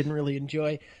things that we didn't really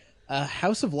enjoy,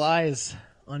 House of Lies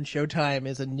on Showtime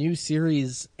is a new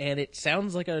series, and it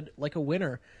sounds like a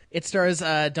winner. It stars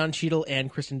Don Cheadle and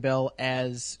Kristen Bell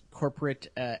as corporate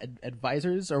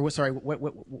advisors, or sorry, what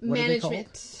are they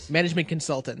called? Management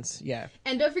consultants, yeah.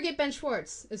 And don't forget Ben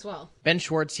Schwartz as well. Ben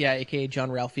Schwartz, yeah, aka John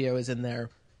Ralphio, is in there.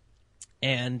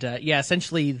 And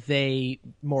essentially they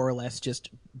more or less just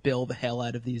bill the hell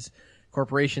out of these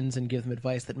corporations and give them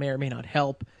advice that may or may not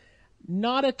help.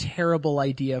 Not a terrible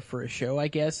idea for a show, I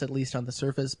guess, at least on the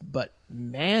surface, but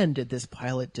man, did this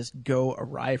pilot just go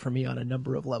awry for me on a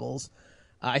number of levels.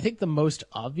 I think the most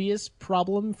obvious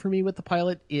problem for me with the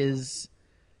pilot is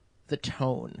the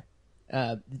tone.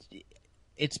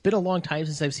 It's been a long time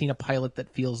since I've seen a pilot that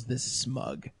feels this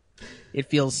smug. It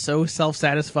feels so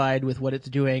self-satisfied with what it's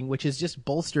doing, which is just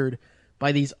bolstered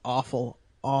by these awful,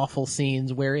 awful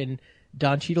scenes wherein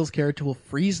Don Cheadle's character will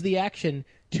freeze the action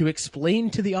to explain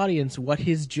to the audience what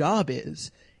his job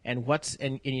is and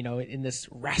in this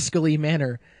rascally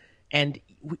manner. And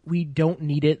we don't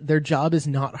need it. Their job is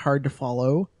not hard to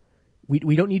follow.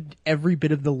 We don't need every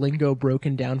bit of the lingo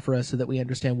broken down for us so that we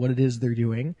understand what it is they're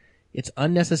doing. It's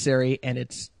unnecessary and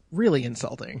it's really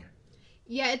insulting.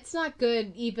 Yeah, it's not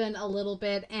good even a little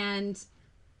bit, and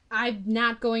I'm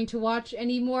not going to watch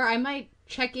anymore. I might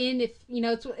check in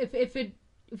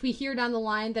if we hear down the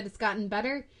line that it's gotten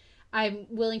better. I'm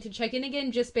willing to check in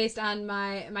again just based on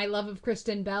my love of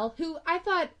Kristen Bell, who I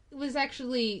thought was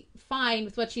actually fine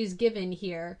with what she's given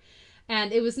here.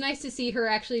 And it was nice to see her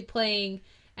actually playing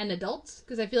an adult,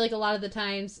 because I feel like a lot of the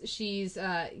times she's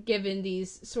given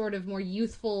these sort of more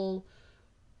youthful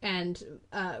and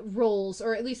roles,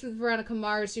 or at least with Veronica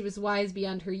Mars, she was wise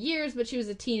beyond her years, but she was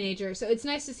a teenager. So it's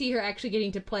nice to see her actually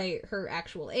getting to play her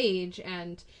actual age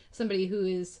and somebody who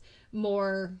is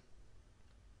more,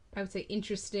 I would say,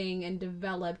 interesting and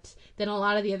developed than a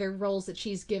lot of the other roles that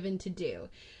she's given to do.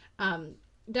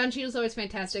 Don Cheadle's always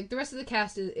fantastic. The rest of the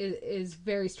cast is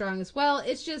very strong as well.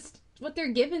 It's just what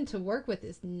they're given to work with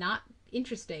is not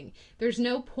interesting. There's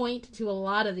no point to a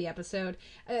lot of the episode.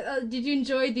 Did you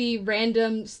enjoy the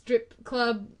random strip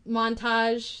club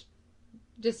montage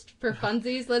just for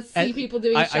funsies? Let's see people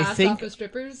doing shots off of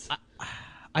strippers.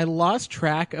 I lost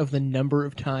track of the number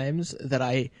of times that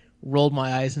I rolled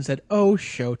my eyes and said, "Oh,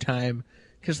 Showtime,"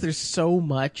 because there's so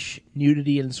much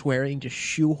nudity and swearing just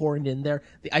shoehorned in there.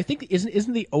 I think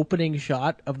isn't the opening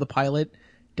shot of the pilot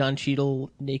Don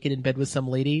Cheadle naked in bed with some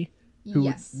lady who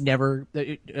yes. never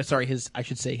his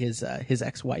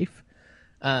ex-wife.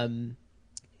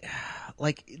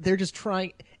 Like they're just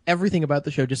trying, everything about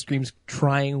the show just screams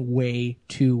trying way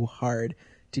too hard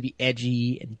to be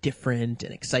edgy and different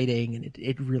and exciting, and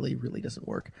it really, really doesn't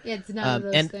work. Yeah, it's none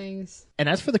of those things. And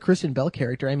as for the Kristen Bell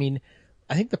character, I mean,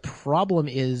 I think the problem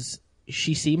is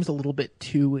she seems a little bit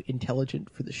too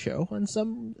intelligent for the show on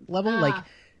some level. Like,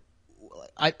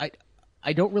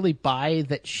 I don't really buy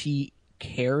that she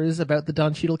cares about the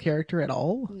Don Cheadle character at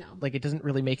all. No. Like, it doesn't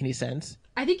really make any sense.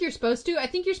 I think you're supposed to.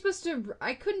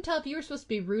 I couldn't tell if you were supposed to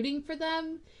be rooting for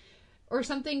them or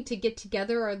something to get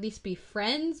together or at least be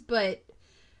friends, but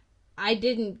I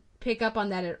didn't pick up on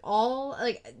that at all.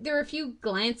 Like, there are a few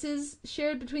glances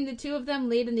shared between the two of them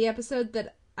late in the episode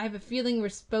that I have a feeling were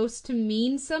supposed to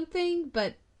mean something,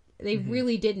 but they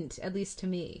really didn't, at least to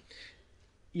me.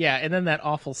 Yeah, and then that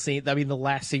awful scene, I mean, the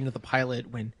last scene of the pilot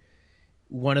when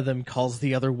one of them calls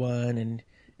the other one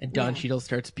and Don Cheadle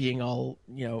starts being all,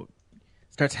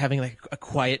 starts having like a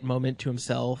quiet moment to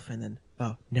himself and then,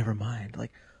 oh, never mind.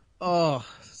 Like,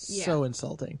 so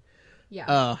insulting.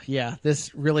 Yeah. Yeah,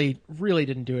 this really, really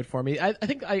didn't do it for me. I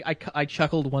think I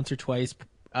chuckled once or twice.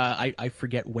 I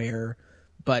forget where,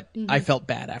 but I felt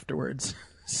bad afterwards.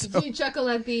 So. Did you chuckle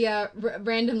at the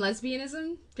random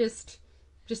lesbianism? Just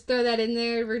throw that in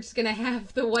there. We're just gonna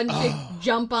have the one chick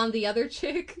jump on the other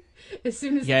chick as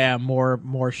soon as. Yeah, more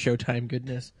Showtime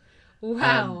goodness.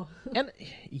 Wow.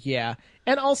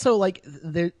 And also like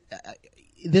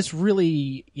this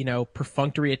really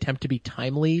perfunctory attempt to be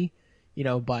timely,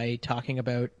 by talking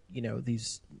about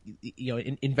these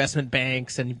investment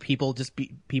banks and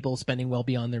people spending well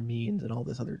beyond their means and all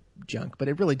this other junk, but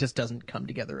it really just doesn't come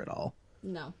together at all.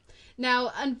 No.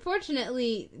 Now,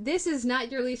 unfortunately, this is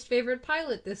not your least favorite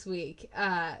pilot this week,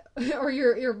 or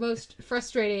your most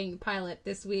frustrating pilot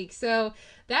this week. So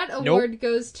that award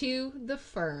goes to The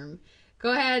Firm.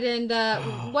 Go ahead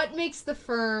and what makes The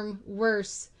Firm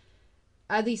worse,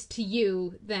 at least to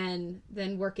you, than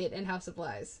Work It and House of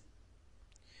Lies?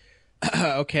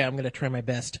 Okay, I'm going to try my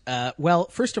best. Well,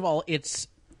 first of all, it's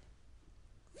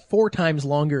 4 times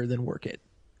longer than Work It.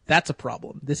 That's a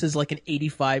problem. This is like an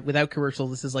 85, without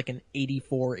commercials, this is like an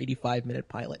 84, 85-minute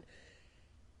pilot.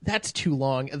 That's too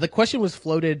long. The question was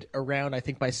floated around, I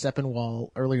think, by Seppenwall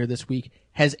earlier this week.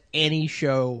 Has any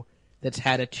show that's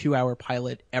had a 2-hour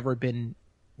pilot ever been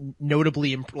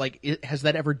notably, has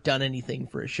that ever done anything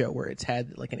for a show where it's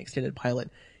had like an extended pilot?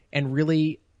 And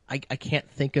really, I can't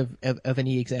think of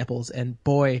any examples. And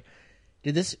boy,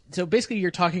 did this... So basically,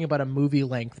 you're talking about a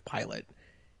movie-length pilot.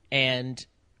 And...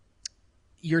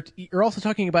 You're also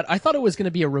talking about. I thought it was going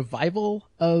to be a revival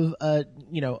of a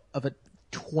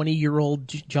 20-year-old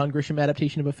John Grisham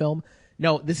adaptation of a film.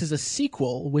 No, this is a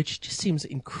sequel, which just seems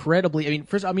incredibly.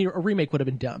 A remake would have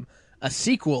been dumb. A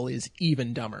sequel is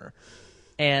even dumber.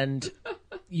 And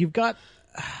you've got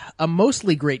a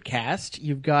mostly great cast.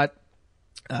 You've got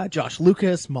Josh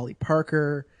Lucas, Molly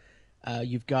Parker.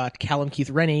 You've got Callum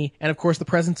Keith Rennie, and of course, the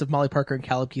presence of Molly Parker and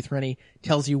Callum Keith Rennie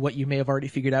tells you what you may have already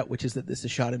figured out, which is that this is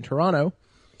shot in Toronto.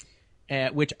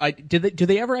 Do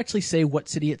they ever actually say what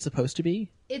city it's supposed to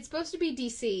be? It's supposed to be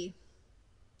DC.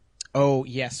 Oh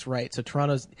yes, right. So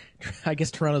I guess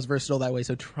Toronto's versatile that way.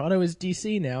 So Toronto is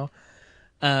DC now.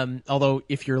 Although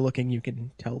if you're looking, you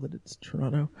can tell that it's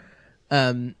Toronto.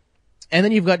 And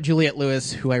then you've got Juliette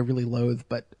Lewis, who I really loathe,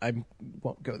 but I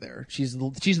won't go there. She's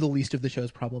the least of the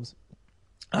show's problems.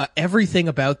 Everything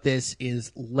about this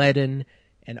is leaden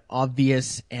and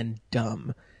obvious and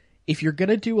dumb. If you're going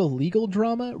to do a legal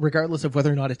drama, regardless of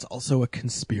whether or not it's also a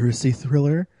conspiracy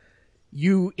thriller,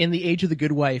 in the Age of the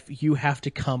Good Wife, you have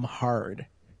to come hard.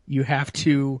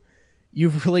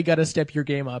 You've really got to step your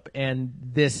game up, and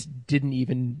this didn't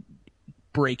even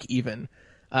break even.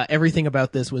 Everything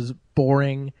about this was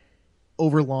boring,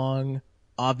 overlong,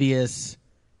 obvious,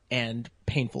 and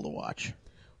painful to watch.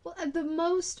 Well, the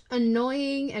most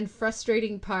annoying and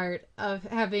frustrating part of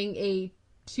having a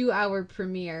 2-hour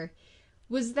premiere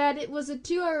was that it was a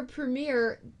 2-hour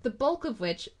premiere, the bulk of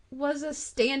which was a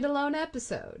standalone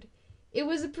episode. It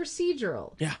was a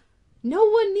procedural. Yeah. No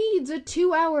one needs a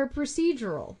 2-hour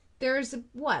procedural. There's,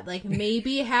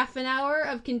 maybe half an hour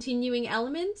of continuing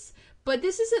elements? But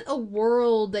this isn't a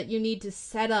world that you need to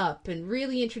set up and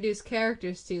really introduce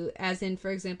characters to, as in, for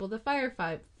example, the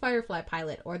Firefly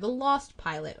pilot or the Lost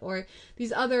pilot or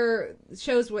these other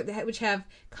shows which have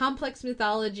complex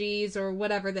mythologies or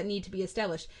whatever that need to be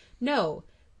established. No,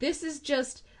 this is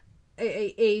just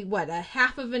a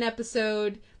half of an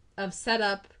episode of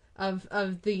setup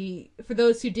for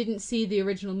those who didn't see the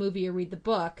original movie or read the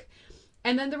book,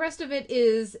 and then the rest of it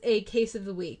is a case of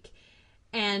the week.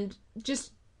 And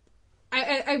just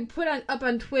I put up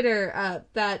on Twitter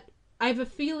that I have a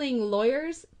feeling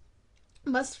lawyers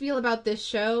must feel about this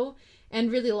show,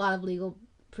 and really a lot of legal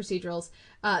procedurals,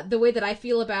 the way that I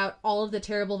feel about all of the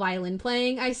terrible violin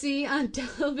playing I see on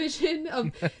television.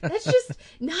 That's just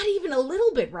not even a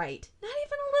little bit right. Not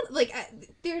even a little.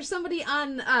 There's somebody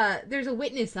on, there's a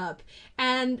witness up,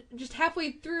 and just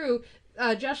halfway through,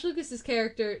 Josh Lucas's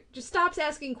character just stops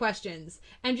asking questions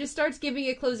and just starts giving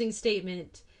a closing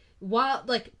statement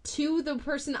to the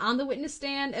person on the witness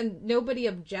stand, and nobody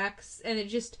objects, and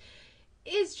it's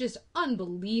just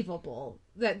unbelievable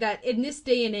that in this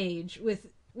day and age,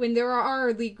 when there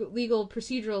are legal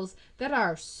procedurals that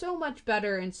are so much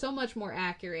better and so much more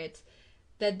accurate,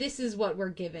 that this is what we're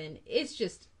given. It's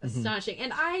just astonishing.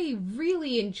 And I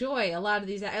really enjoy a lot of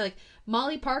these. Like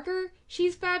Molly Parker,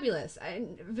 she's fabulous.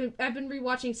 I've been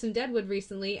rewatching some Deadwood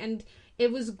recently, and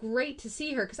it was great to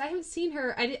see her, because I haven't seen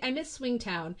her. I miss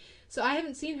Swingtown, so I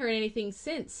haven't seen her in anything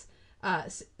since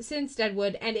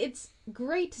Deadwood, and it's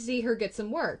great to see her get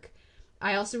some work.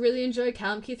 I also really enjoy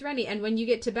Callum Keith Rennie, and when you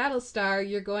get to Battlestar,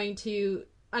 you're going to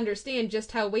understand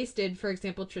just how wasted, for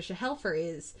example, Tricia Helfer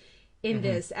is in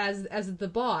this as the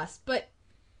boss. But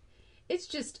it's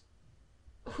just,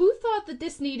 who thought that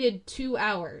this needed 2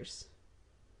 hours?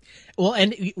 Well,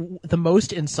 and the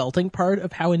most insulting part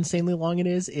of how insanely long it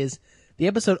is the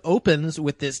episode opens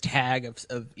with this tag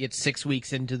of it's 6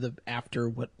 weeks into after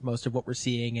what most of what we're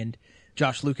seeing, and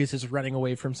Josh Lucas is running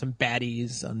away from some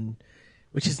baddies,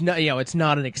 which is not, it's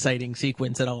not an exciting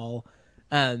sequence at all.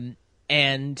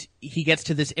 And he gets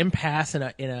to this impasse in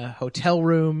a hotel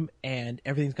room, and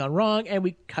everything's gone wrong, and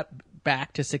we cut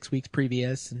back to 6 weeks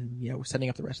previous, and we're setting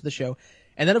up the rest of the show.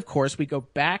 And then, of course, we go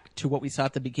back to what we saw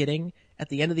at the beginning, at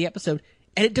the end of the episode,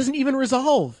 and it doesn't even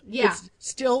resolve. Yeah. It's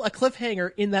still a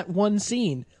cliffhanger in that one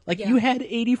scene. Like, Yeah. you had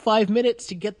 85 minutes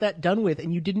to get that done with,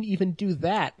 and you didn't even do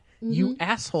that. You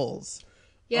assholes.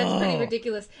 Yeah, it's pretty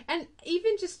ridiculous. And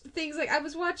even just things like, I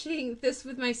was watching this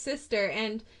with my sister,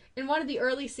 and in one of the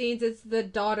early scenes, it's the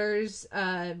daughter's,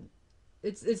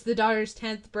 it's the daughter's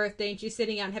 10th birthday, and she's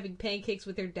sitting out and having pancakes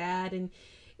with her dad, and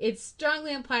it's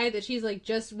strongly implied that she's, like,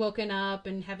 just woken up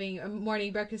and having a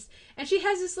morning breakfast, and she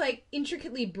has this, like,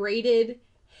 intricately braided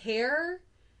hair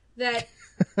that,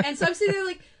 and so I'm sitting there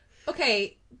like,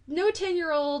 okay, no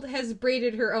 10-year-old has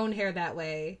braided her own hair that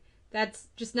way. That's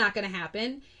just not going to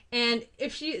happen. And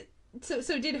if she, so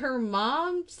did her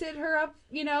mom sit her up,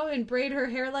 you know, and braid her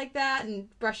hair like that and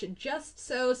brush it just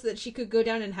so that she could go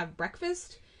down and have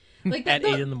breakfast? Like At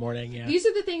 8 in the morning, yeah. These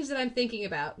are the things that I'm thinking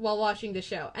about while watching the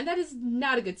show, and that is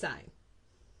not a good sign.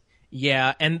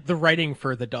 Yeah, and the writing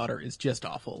for the daughter is just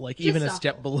awful. Like, Just even a awful.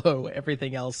 step below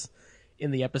everything else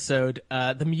in the episode.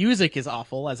 The music is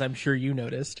awful, as I'm sure you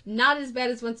noticed. Not as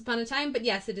bad as Once Upon a Time, but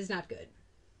yes, it is not good.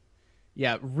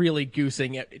 Yeah, really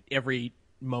goosing at every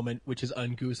moment, which is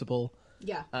ungoosable.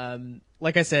 Yeah.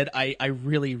 Like I said, I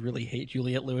really, really hate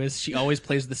Juliette Lewis. She always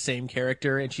plays the same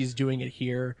character, and she's doing it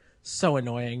here. So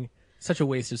annoying. Such a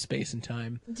waste of space and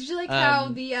time. Did you like how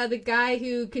the guy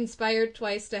who conspired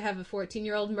twice to have a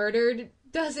 14-year-old murdered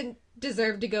doesn't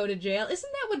deserve to go to jail?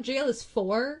 Isn't that what jail is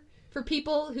for? For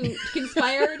people who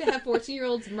conspire to have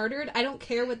 14-year-olds murdered? I don't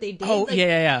care what they did. Oh, Like,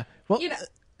 yeah. Well, you know,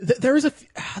 there was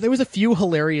a few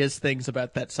hilarious things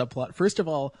about that subplot. First of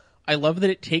all, I love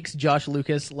that it takes Josh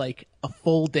Lucas like a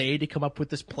full day to come up with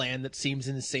this plan that seems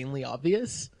insanely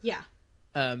obvious. yeah.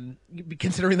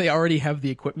 Considering they already have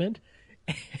the equipment.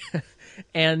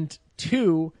 And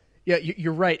two, yeah,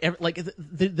 you're right. Like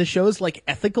the show's like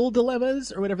ethical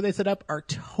dilemmas or whatever they set up are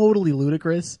totally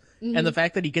ludicrous. And the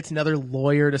fact that he gets another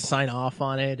lawyer to sign off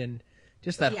on it and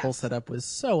just that whole setup was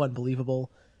so unbelievable.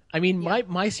 I mean,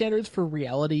 my standards for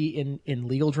reality in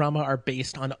legal drama are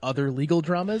based on other legal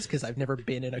dramas because I've never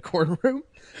been in a courtroom.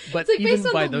 But It's like even based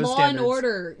on by the those Law standards, and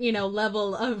Order, you know,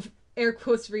 level of air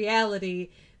quotes reality.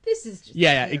 This is just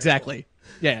yeah, terrible. exactly.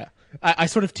 Yeah. I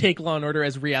sort of take Law and Order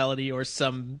as reality or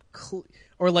some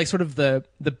or like sort of the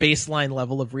baseline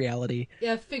level of reality.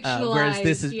 Yeah, fictionalized. Whereas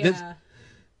this is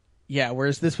yeah.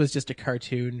 whereas this was just a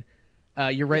cartoon.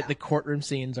 You're right. Yeah. The courtroom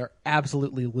scenes are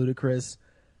absolutely ludicrous.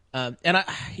 And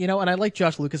I like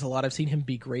Josh Lucas a lot. I've seen him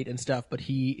be great and stuff, but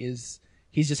he's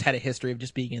just had a history of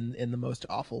just being in the most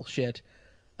awful shit.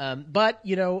 But,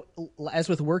 you know, as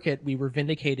with Work It, we were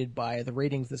vindicated by the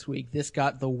ratings this week. This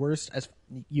got the worst, as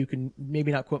you can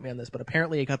maybe not quote me on this, but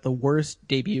apparently it got the worst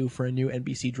debut for a new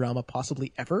NBC drama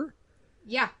possibly ever.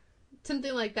 Yeah.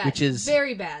 Something like that. Which is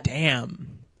very bad.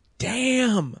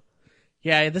 Damn.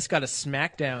 Yeah, this got a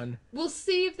smackdown. We'll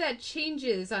see if that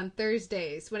changes on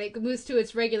Thursdays when it moves to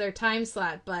its regular time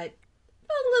slot, but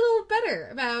a little better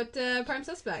about Prime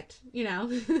Suspect, you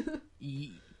know.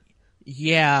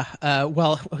 Yeah,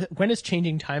 well, when has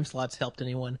changing time slots helped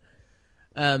anyone?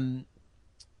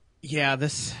 Yeah,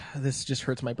 this just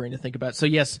hurts my brain to think about. So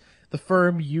yes, The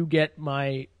Firm, you get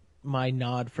my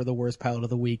nod for the worst pilot of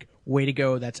the week. Way to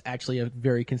go, that's actually a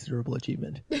very considerable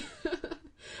achievement.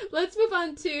 Let's move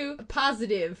on to a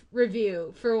positive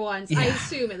review for once. Yeah. I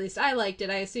assume, at least I liked it.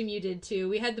 I assume you did too.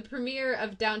 We had the premiere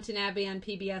of Downton Abbey on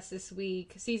PBS this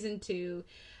week, season 2.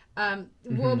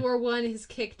 World War I has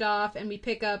kicked off, and we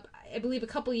pick up, I believe, a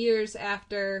couple years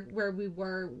after where we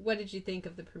were. What did you think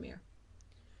of the premiere?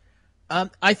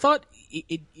 I thought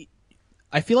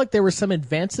I feel like there were some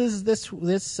advances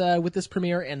with this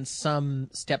premiere and some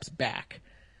steps back.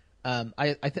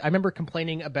 I remember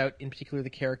complaining about, in particular, the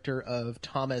character of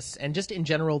Thomas, and just in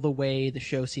general the way the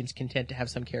show seems content to have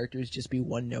some characters just be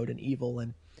one note and evil.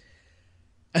 And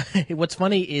what's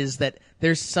funny is that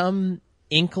there's some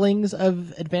inklings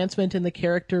of advancement in the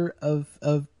character of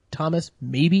Thomas.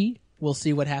 Maybe we'll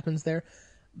see what happens there.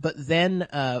 But then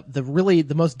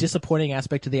the most disappointing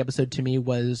aspect of the episode to me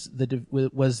was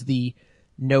the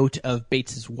note of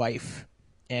Bates's wife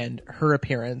and her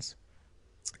appearance.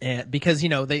 And because, you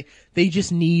know, they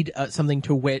just need something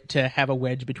to have a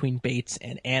wedge between Bates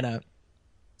and Anna.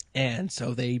 And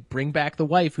so they bring back the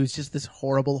wife, who's just this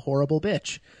horrible, horrible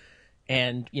bitch.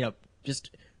 And, you know,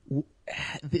 just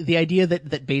the idea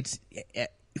that Bates,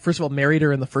 first of all, married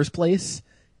her in the first place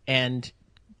and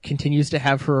continues to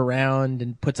have her around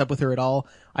and puts up with her at all,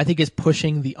 I think is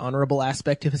pushing the honorable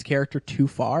aspect of his character too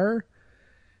far.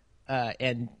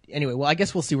 And anyway, well, I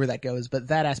guess we'll see where that goes. But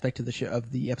that aspect of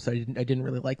the episode, I didn't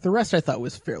really like. The rest I thought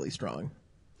was fairly strong.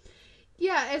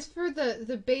 Yeah, as for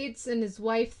the Bates and his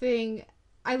wife thing,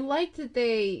 I liked that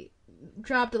they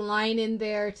dropped a line in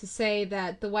there to say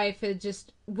that the wife had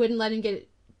just wouldn't let him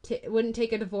wouldn't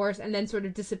take a divorce and then sort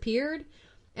of disappeared.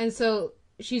 And so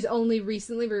she's only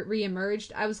recently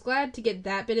re-emerged. I was glad to get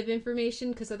that bit of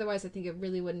information because otherwise I think it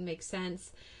really wouldn't make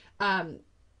sense. But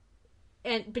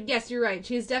yes, you're right.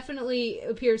 She definitely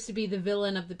appears to be the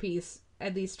villain of the piece,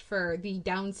 at least for the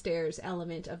downstairs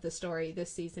element of the story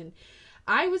this season.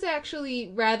 I was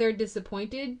actually rather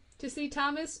disappointed to see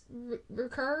Thomas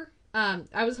recur.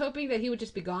 I was hoping that he would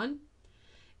just be gone.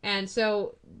 And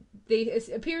so they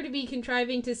appear to be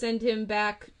contriving to send him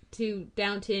back to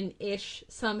Downton-ish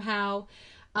somehow.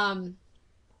 So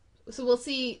we'll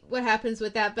see what happens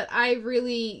with that. But I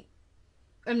really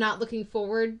am not looking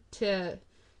forward to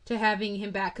having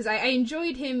him back. Because I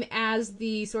enjoyed him as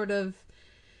the sort of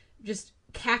just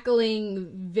cackling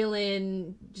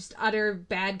villain, just utter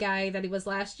bad guy that he was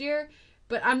last year.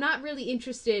 But I'm not really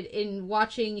interested in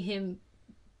watching him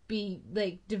be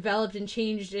like developed and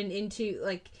changed and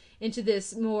into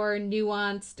this more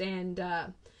nuanced and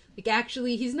like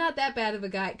actually he's not that bad of a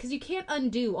guy, because you can't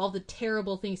undo all the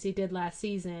terrible things he did last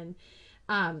season.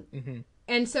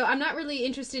 And so I'm not really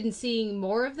interested in seeing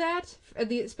more of that,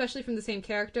 especially from the same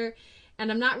character,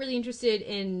 and I'm not really interested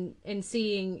in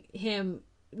seeing him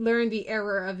learn the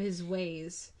error of his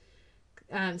ways.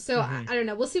 I don't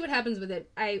know. We'll see what happens with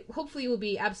it. I hopefully will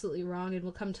be absolutely wrong and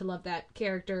we'll come to love that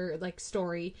character like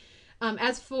story.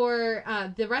 As for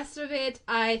the rest of it,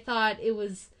 I thought it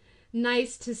was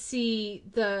nice to see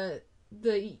the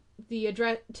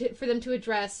address for them to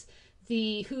address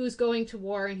the who's going to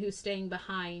war and who's staying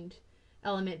behind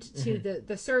element to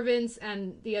the servants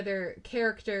and the other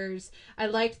characters. I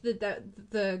liked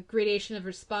the gradation of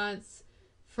response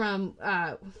from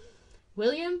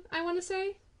William, I want to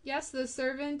say. Yes, the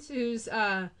servant whose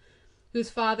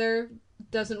father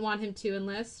doesn't want him to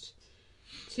enlist.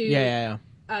 So there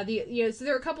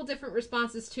were a couple different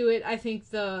responses to it. I think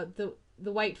the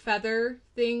white feather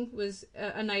thing was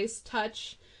a nice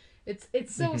touch.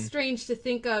 It's so strange to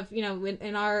think of,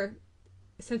 in our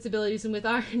sensibilities and with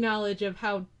our knowledge of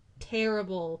how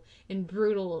terrible and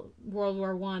brutal World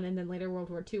War I and then later World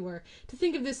War II were, to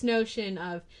think of this notion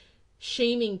of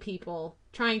shaming people,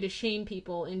 trying to shame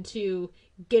people into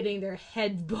getting their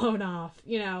heads blown off.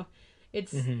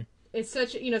 It's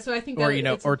such, so I think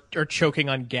that or choking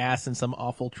on gas in some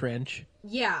awful trench.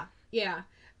 Yeah.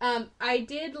 I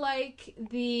did like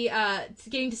the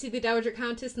getting to see the Dowager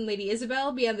Countess and Lady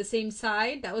Isabel be on the same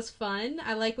side. That was fun.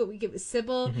 I like what we get with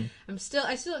Sybil. I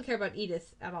still don't care about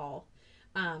Edith at all.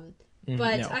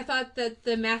 But I thought that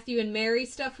the Matthew and Mary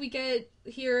stuff we get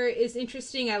here is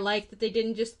interesting. I like that they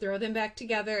didn't just throw them back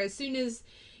together. As soon as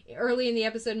early in the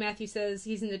episode Matthew says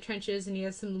he's in the trenches and he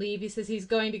has some leave, he says he's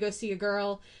going to go see a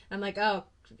girl. I'm like, oh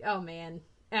man.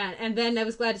 And then I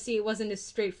was glad to see it wasn't as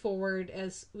straightforward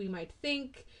as we might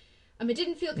think. It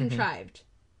didn't feel contrived,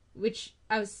 which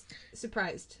I was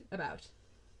surprised about.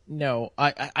 No,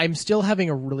 I'm still having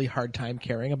a really hard time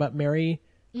caring about Mary.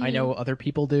 I know other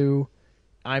people do.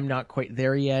 I'm not quite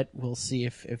there yet. We'll see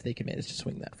if they can manage to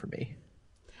swing that for me.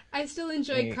 I still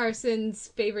enjoy Carson's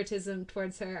favoritism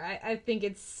towards her. I think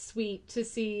it's sweet to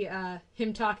see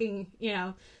him talking,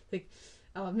 like,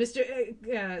 oh,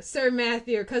 Mr. Sir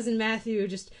Matthew or Cousin Matthew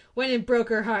just went and broke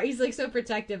her heart. He's like so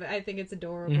protective. I think it's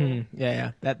adorable.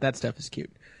 Yeah. That stuff is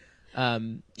cute.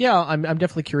 I'm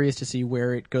definitely curious to see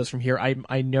where it goes from here.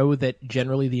 I know that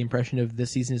generally the impression of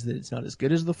this season is that it's not as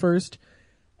good as the first.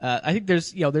 I think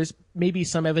there's maybe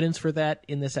some evidence for that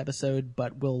in this episode,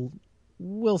 but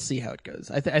we'll see how it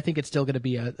goes. I think it's still going to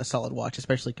be a solid watch,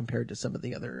 especially compared to some of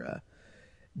the other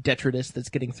detritus that's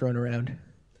getting thrown around.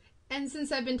 And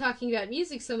since I've been talking about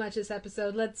music so much this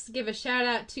episode, let's give a shout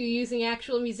out to using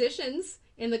actual musicians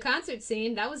in the concert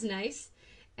scene. That was nice.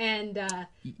 And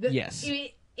yes,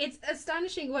 it's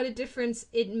astonishing what a difference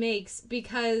it makes,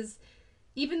 because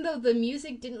even though the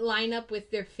music didn't line up with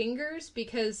their fingers,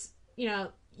 because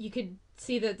you could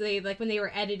see that they, like, when they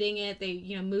were editing it, they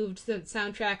moved the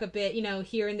soundtrack a bit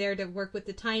here and there to work with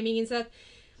the timing and stuff.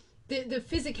 The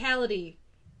physicality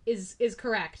is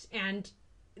correct, and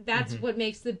that's what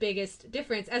makes the biggest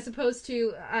difference, as opposed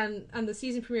to on the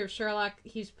season premiere of Sherlock,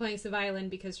 he's playing some violin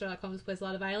because Sherlock Holmes plays a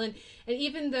lot of violin, and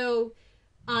even though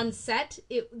on set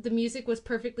the music was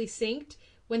perfectly synced,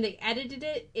 when they edited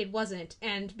it, it wasn't.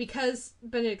 And because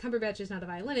Benedict Cumberbatch is not a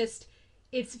violinist,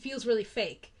 it feels really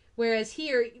fake. Whereas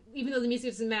here, even though the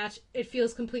music doesn't match, it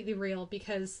feels completely real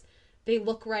because they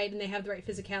look right and they have the right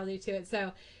physicality to it.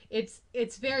 So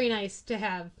it's very nice to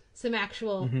have some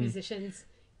actual musicians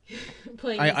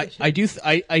playing musicians.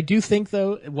 I do think,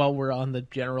 though, while we're on the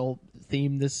general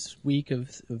theme this week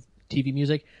of TV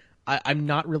music, I'm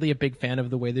not really a big fan of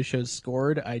the way the show's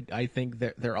scored. I think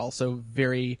they're also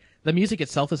the music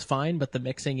itself is fine, but the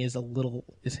mixing is a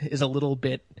little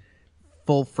bit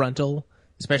full frontal,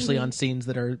 especially on scenes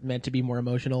that are meant to be more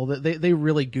emotional. They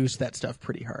really goose that stuff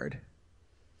pretty hard.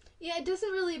 Yeah, it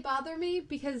doesn't really bother me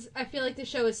because I feel like the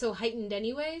show is so heightened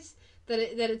anyways that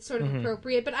it's sort of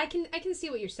appropriate. But I can see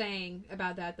what you're saying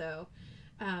about that though.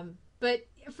 But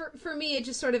for me, it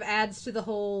just sort of adds to the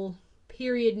whole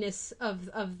periodness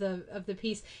of the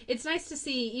piece. It's nice to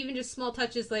see even just small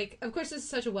touches, like, of course this is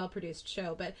such a well-produced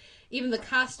show, but even the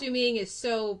costuming is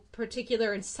so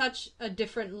particular and such a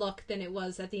different look than it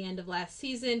was at the end of last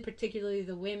season, particularly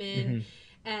the women.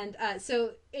 And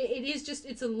so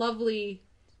it's a lovely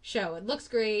show. It looks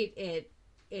great.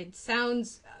 It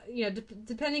sounds,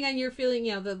 depending on your feeling,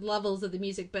 the levels of the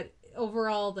music, but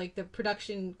overall, like, the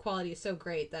production quality is so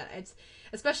great that it's,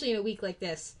 especially in a week like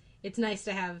this, it's nice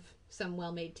to have some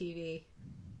well-made TV.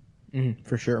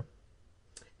 For sure.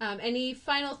 Any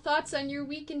final thoughts on your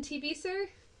week in TV, sir?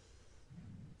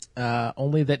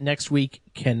 Only that next week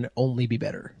can only be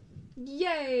better.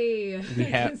 Yay!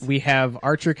 We have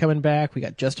Archer coming back. We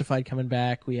got Justified coming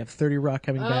back. We have 30 Rock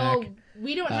coming back.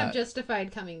 We don't have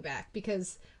Justified coming back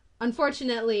because,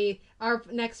 unfortunately, our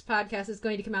next podcast is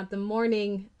going to come out the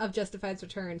morning of Justified's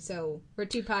return. So we're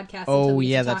 2 podcasts. Until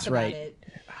we talk that's about right. It.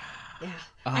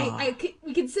 Yeah,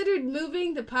 we considered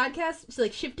moving the podcast, so,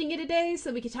 like, shifting it a day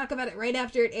so we could talk about it right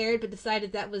after it aired, but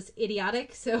decided that was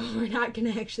idiotic, so we're not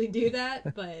going to actually do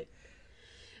that. But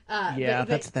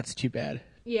that's too bad.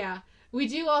 Yeah, we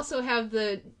do also have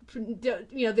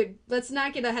let's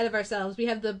not get ahead of ourselves. We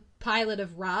have the pilot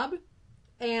of Rob,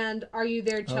 and Are You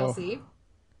There, Chelsea?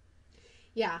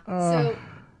 Yeah, so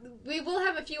we will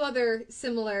have a few other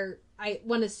similar.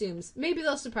 One assumes maybe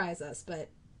they'll surprise us,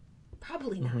 but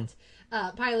probably not.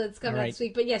 Pilots coming out this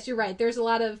week, but yes, you're right. There's a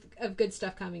lot of good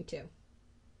stuff coming too.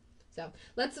 So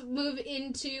let's move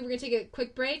into. We're gonna take a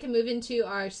quick break and move into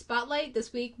our spotlight.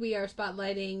 This week we are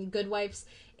spotlighting Good Wife's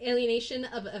Alienation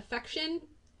of Affection,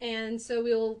 and so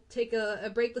we'll take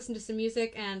a break, listen to some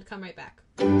music, and come right back.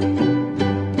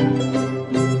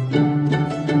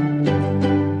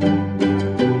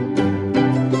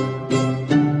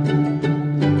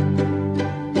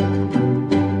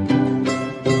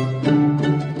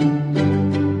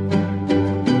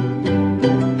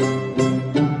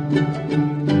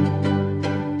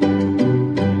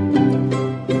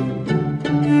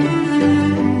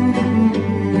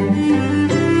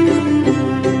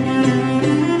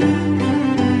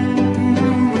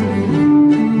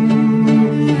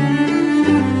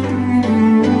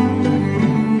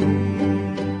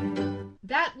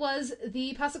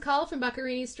 Pasacalla from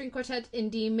Boccherini's String Quartet in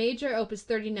D Major, Opus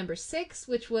 30, number 6,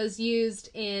 which was used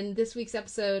in this week's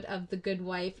episode of The Good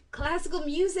Wife. Classical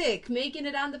music, making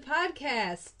it on the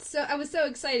podcast. So I was so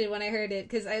excited when I heard it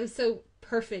because it was so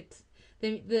perfect.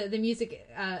 The music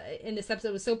in this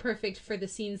episode was so perfect for the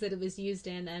scenes that it was used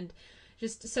in, and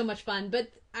just so much fun.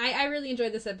 But I really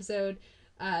enjoyed this episode.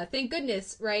 Thank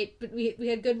goodness, right? But we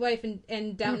had Good Wife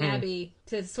and Downton Abbey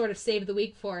to sort of save the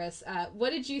week for us.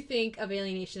 What did you think of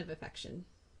Alienation of Affection?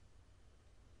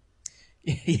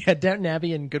 Yeah, Downton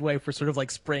Abbey and Good Wife were sort of like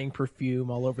spraying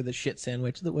perfume all over the shit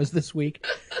sandwich that was this week,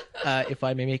 if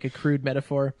I may make a crude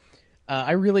metaphor.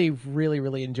 I really, really,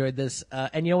 really enjoyed this.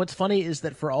 And you know what's funny is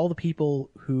that for all the people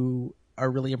who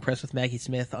are really impressed with Maggie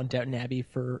Smith on Downton Abbey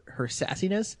for her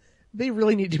sassiness, they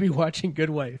really need to be watching Good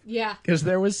Wife. Yeah. Because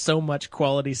there was so much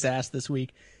quality sass this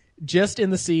week. Just in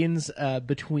the scenes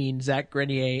between Zach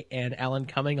Grenier and Alan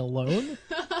Cumming alone,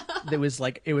 it was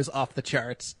off the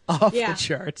charts. The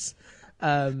charts.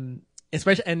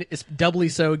 Especially, and it's doubly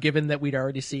so given that we'd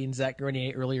already seen Zach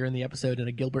Grenier earlier in the episode in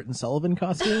a Gilbert and Sullivan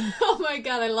costume. Oh my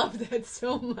god, I love that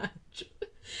so much.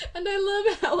 And I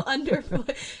love how I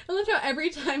love how every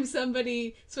time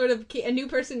somebody a new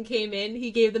person came in,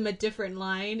 he gave them a different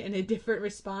line and a different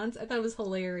response. I thought it was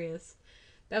hilarious.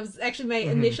 That was actually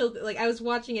my initial, I was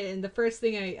watching it, and the first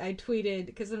thing I tweeted,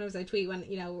 because sometimes I tweet when,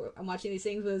 I'm watching these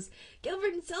things, was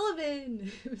Gilbert and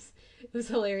Sullivan. It was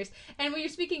hilarious. And when you're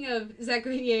speaking of Zach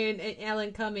Grenier and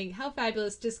Alan Cumming, how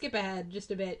fabulous, to skip ahead just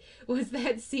a bit, was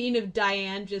that scene of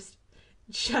Diane just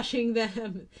shushing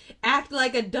them. Act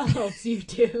like adults, you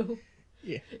two.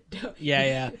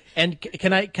 Yeah. And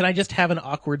can I just have an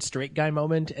awkward straight guy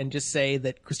moment and just say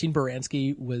that Christine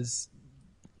Baranski was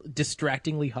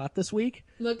distractingly hot this week?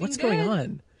 What's going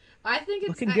on? I think it's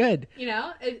looking good.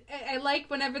 I like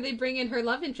whenever they bring in her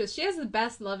love interest. She has the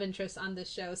best love interest on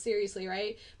this show. Seriously,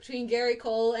 right? Between Gary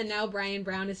Cole and now Brian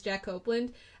Brown as Jack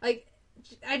Copeland. I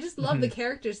just love the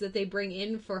characters that they bring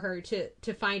in for her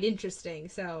to find interesting.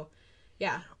 So,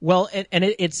 yeah. Well, and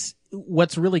it's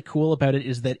what's really cool about it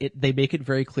is that they make it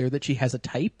very clear that she has a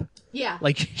type. Yeah.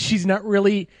 Like she's not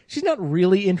really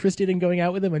interested in going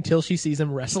out with him until she sees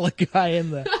him wrestle a guy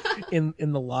in the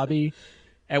in the lobby.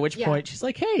 At which point she's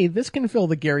like, "Hey, this can fill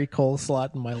the Gary Cole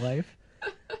slot in my life."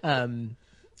 And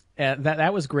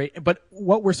that was great. But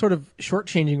what we're sort of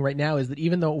shortchanging right now is that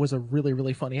even though it was a really,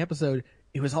 really funny episode,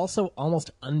 it was also almost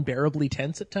unbearably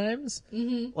tense at times.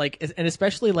 Mm-hmm. Like, and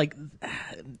especially like,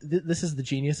 this is the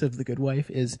genius of The Good Wife,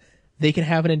 is they can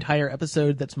have an entire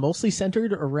episode that's mostly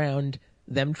centered around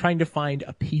them trying to find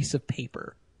a piece of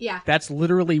paper. Yeah. That's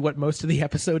literally what most of the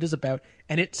episode is about.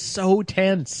 And it's so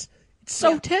tense. It's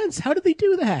so tense. How did they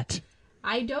do that?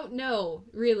 I don't know,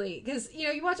 really, because, you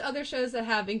know, you watch other shows that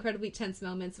have incredibly tense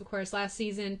moments. Of course, last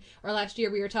season or last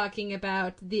year we were talking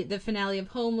about the finale of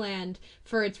Homeland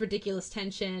for its ridiculous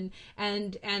tension,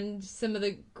 and some of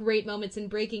the great moments in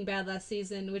Breaking Bad last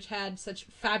season, which had such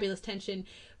fabulous tension.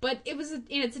 But it was,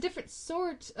 it's a different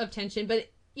sort of tension, but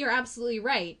you're absolutely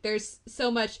right. There's so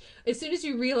much. As soon as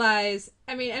you realize,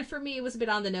 I mean, and for me, it was a bit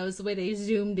on the nose the way they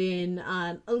zoomed in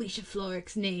on Alicia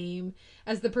Florrick's name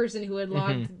as the person who had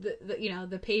logged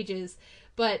the pages,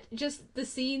 but just the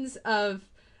scenes of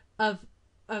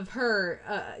her,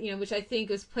 which I think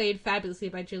was played fabulously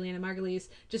by Juliana Margulies,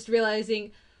 just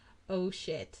realizing, oh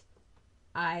shit,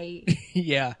 I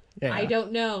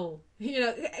don't know,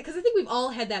 because I think we've all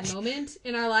had that moment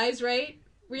in our lives, right?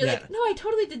 Where you're like, no, I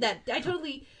totally did that.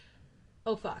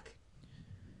 Oh fuck.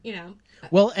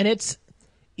 Well, and it's,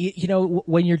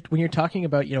 when you're talking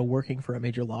about, working for a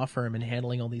major law firm and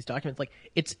handling all these documents, like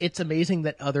it's amazing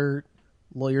that other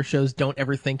lawyer shows don't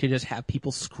ever think to just have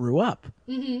people screw up.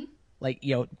 Mm-hmm. Like,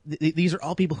 these are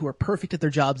all people who are perfect at their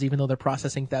jobs, even though they're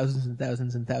processing thousands and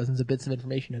thousands and thousands of bits of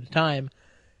information at a time.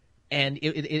 And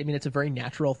it's a very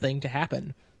natural thing to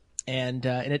happen. And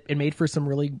it made for some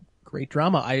really great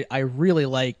drama. I really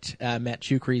liked Matt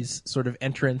Chukri's sort of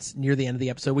entrance near the end of the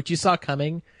episode, which you saw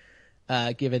coming,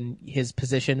 given his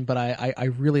position. But I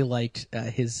really liked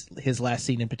his last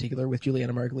scene in particular with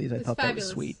Juliana Margulies. I thought fabulous. That was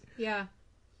sweet. Yeah.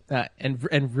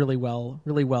 And really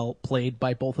well played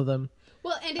by both of them.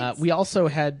 Well, and we also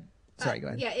had. Sorry, go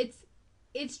ahead. Yeah,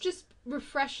 it's just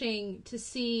refreshing to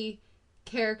see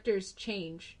characters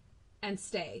change and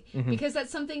stay, because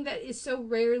that's something that is so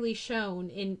rarely shown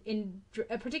in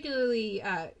particularly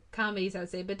comedies, I would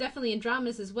say, but definitely in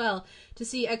dramas as well, to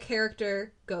see a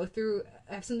character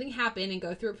have something happen and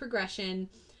go through a progression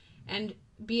and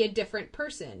be a different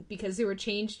person because they were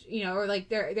changed, or like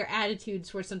their attitudes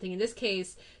towards something. In this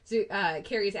case,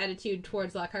 Carrie's attitude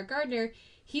towards Lockhart Gardner,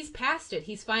 he's past it.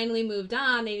 He's finally moved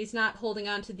on, and he's not holding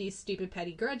on to these stupid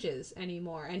petty grudges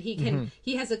anymore. And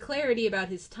he has a clarity about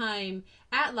his time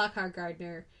at Lockhart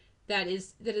Gardner that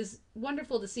is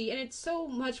wonderful to see, and it's so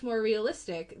much more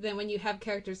realistic than when you have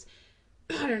characters,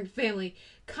 Modern Family,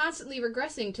 constantly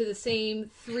regressing to the same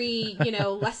three,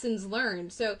 lessons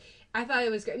learned. So I thought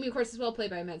it was great. I mean, of course, it's well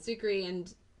played by Matt Zuckery,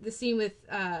 and the scene with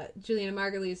Juliana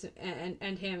Margulies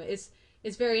and him is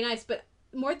very nice. But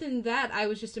more than that, I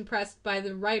was just impressed by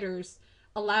the writers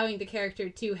allowing the character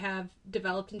to have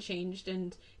developed and changed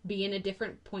and be in a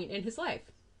different point in his life.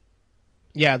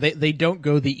 Yeah, they don't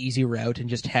go the easy route and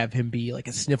just have him be like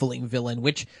a sniveling villain,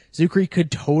 which Zuckery could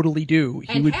totally do.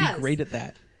 He would be great at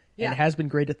that. Yeah. And has been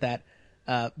great at that.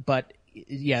 But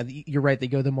yeah, you're right. They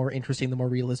go the more interesting, the more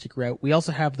realistic route. We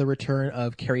also have the return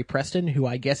of Carrie Preston, who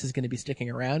I guess is going to be sticking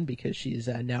around because she's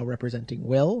now representing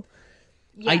Will.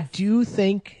 Yes. I do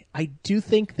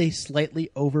think they slightly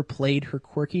overplayed her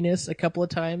quirkiness a couple of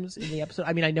times in the episode.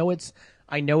 I mean, I know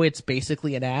it's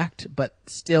basically an act, but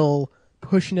still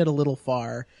pushing it a little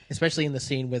far, especially in the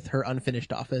scene with her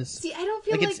unfinished office. See, I don't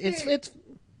feel I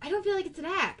don't feel like it's an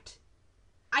act.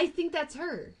 I think that's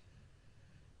her.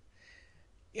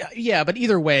 Yeah, but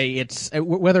either way, it's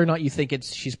whether or not you think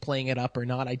she's playing it up or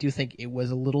not. I do think it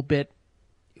was a little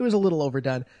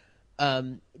overdone.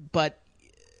 But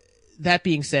that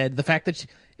being said, the fact that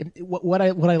what I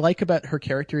like about her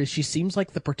character is she seems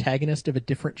like the protagonist of a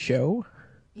different show.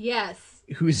 Yes.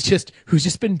 Who's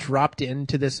just been dropped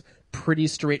into this pretty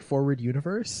straightforward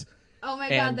universe. Oh my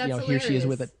god, that's hilarious. Here she is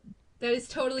with it. That is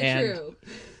totally true.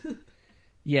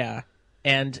 Yeah,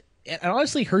 and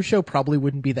honestly, her show probably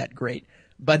wouldn't be that great,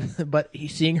 but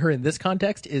seeing her in this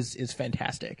context is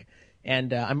fantastic,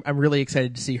 and I'm really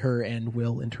excited to see her and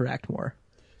Will interact more.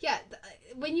 Yeah.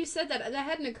 When you said that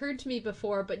hadn't occurred to me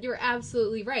before, but you're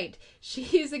absolutely right.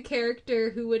 She's a character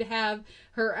who would have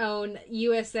her own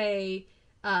USA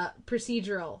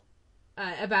procedural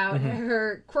about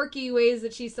her quirky ways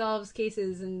that she solves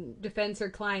cases and defends her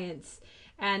clients.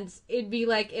 And it'd be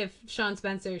like if Sean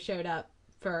Spencer showed up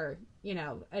for,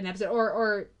 an episode,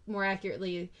 or more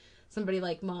accurately, somebody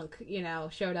like Monk,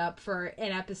 showed up for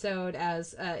an episode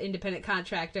as an independent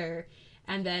contractor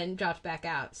and then dropped back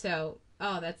out. So,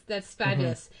 that's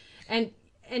fabulous. And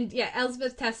yeah,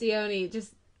 Elizabeth Tassioni,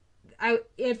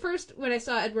 at first when I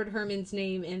saw Edward Herrmann's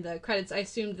name in the credits, I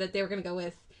assumed that they were going to go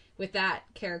with that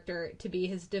character to be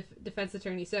his defense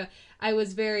attorney. So I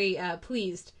was very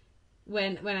pleased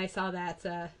when I saw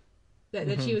that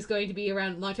she was going to be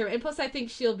around long term. And plus, I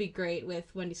think she'll be great with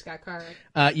Wendy Scott Carter.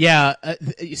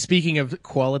 Speaking of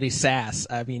quality sass,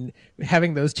 I mean,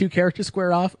 having those two characters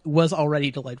square off was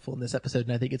already delightful in this episode,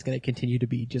 and I think it's going to continue to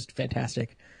be just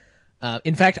fantastic.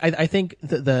 In fact, I think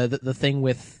the thing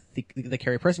with the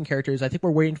Carrie Preston character is I think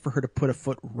we're waiting for her to put a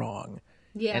foot wrong.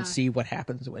 Yeah. And see what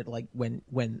happens when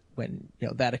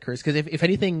that occurs. Because if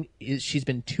anything, she's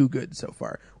been too good so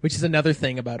far, which is another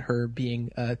thing about her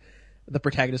being the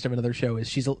protagonist of another show is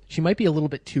she might be a little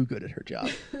bit too good at her job.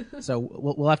 So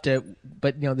we'll have to.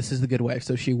 But this is The Good Wife,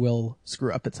 so she will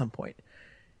screw up at some point.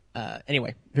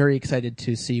 Anyway, very excited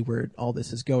to see where all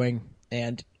this is going.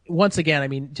 And once again, I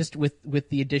mean, just with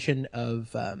the addition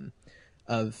of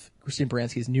Christine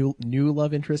Baranski's new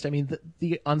love interest, I mean,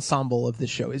 the ensemble of this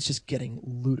show is just getting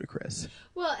ludicrous.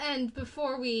 Well, and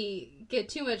before we get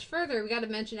too much further, we got to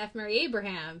mention F. Murray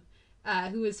Abraham,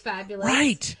 who was fabulous.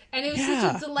 Right. And it was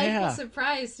such a delightful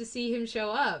surprise to see him show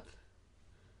up.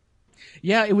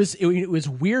 Yeah, it was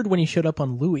weird when he showed up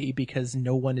on Louie because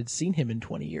no one had seen him in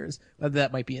 20 years.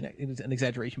 That might be an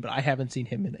exaggeration, but I haven't seen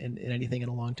him in anything in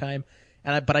a long time.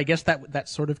 But I guess that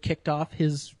sort of kicked off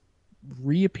his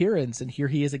reappearance, and here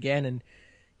he is again. And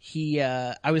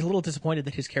I was a little disappointed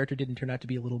that his character didn't turn out to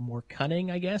be a little more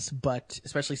cunning, I guess, but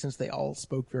especially since they all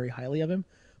spoke very highly of him.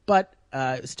 But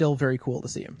still very cool to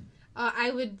see him.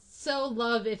 I would so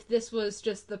love if this was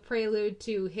just the prelude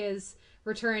to his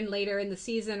return later in the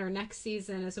season or next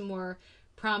season as a more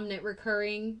prominent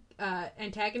recurring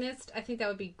antagonist. I think that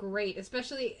would be great,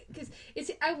 especially because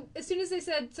as soon as they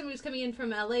said somebody was coming in from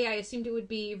LA, I assumed it would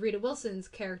be Rita Wilson's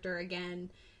character again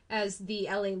as the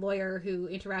LA lawyer who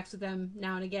interacts with them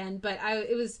now and again. But I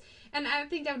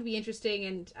think that would be interesting,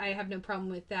 and I have no problem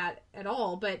with that at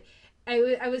all. But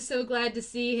I was so glad to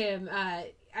see him.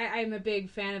 I'm a big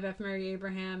fan of F. Murray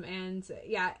Abraham, and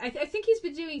yeah, I think he's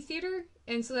been doing theater,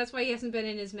 and so that's why he hasn't been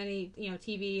in as many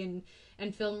TV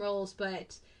and film roles.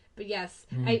 But yes,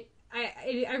 I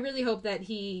really hope that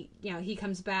he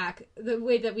comes back the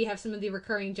way that we have some of the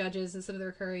recurring judges and some of the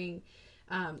recurring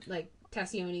like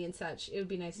Tassioni and such. It would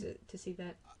be nice to see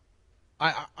that.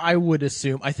 I would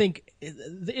assume. I think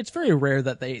it's very rare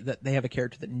that they have a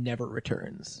character that never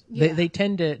returns. Yeah. They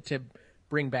tend to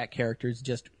bring back characters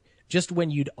just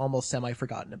when you'd almost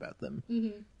semi-forgotten about them.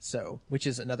 Mm-hmm. So, which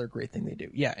is another great thing they do.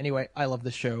 Yeah, anyway, I love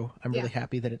this show. I'm really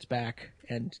happy that it's back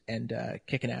and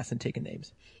kicking ass and taking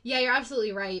names. Yeah, you're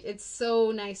absolutely right. It's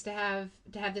so nice to have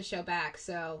the show back.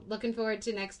 So, looking forward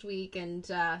to next week and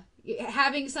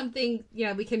having something,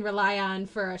 we can rely on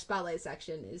for our Spotlight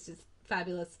section is just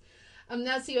fabulous. Now,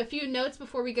 let's see a few notes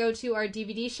before we go to our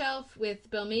DVD shelf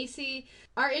with Bill Macy.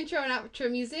 Our intro and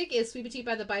outro music is Sweet Petite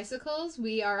by the Bicycles.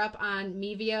 We are up on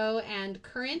Mevio and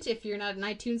Current if you're not an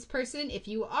iTunes person. If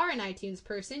you are an iTunes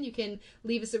person, you can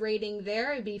leave us a rating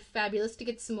there. It would be fabulous to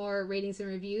get some more ratings and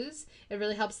reviews. It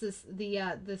really helps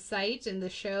the site and the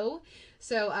show.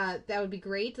 So that would be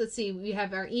great. Let's see. We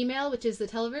have our email, which is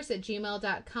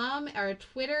theteleverse@gmail.com. Our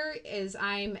Twitter is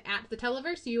I'm at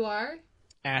theteleverse. You are?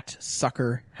 At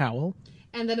Sucker Howell.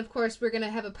 And then, of course, we're going to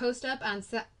have a post up on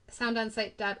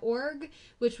soundonsite.org,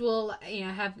 which will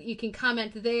you can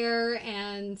comment there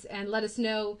and let us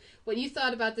know what you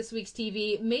thought about this week's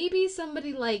TV. Maybe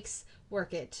somebody likes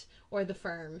Work It or The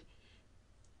Firm.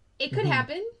 It could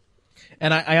happen.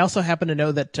 And I also happen to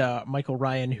know that Michael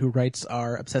Ryan, who writes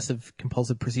our obsessive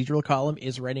compulsive procedural column,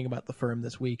 is writing about The Firm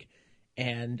this week.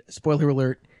 And spoiler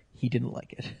alert, he didn't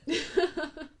like it.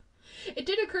 It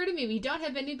did occur to me we don't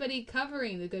have anybody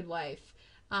covering The Good Wife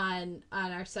on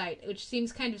our site, which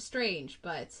seems kind of strange,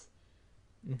 but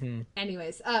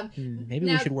anyways. Maybe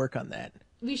we should work on that.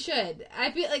 We should.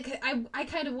 I feel like I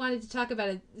kind of wanted to talk about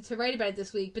it, to write about it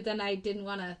this week, but then I didn't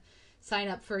want to sign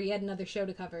up for yet another show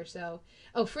to cover. So,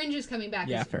 Fringe is coming back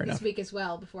this week as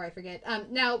well, before I forget.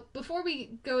 Now, before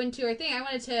we go into our thing, I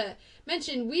wanted to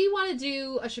mention we want to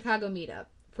do a Chicago meetup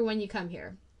for when you come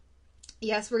here.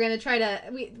 Yes, we're going to try to...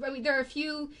 there are a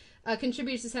few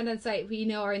contributors to Sound On Site we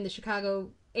know are in the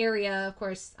Chicago area. Of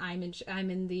course, I'm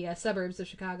in the suburbs of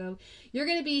Chicago. You're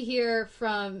going to be here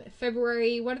from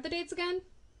February... What are the dates again?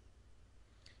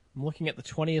 I'm looking at the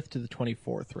 20th to the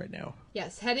 24th right now.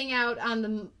 Yes, heading out on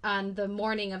the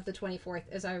morning of the 24th,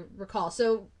 as I recall.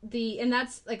 So and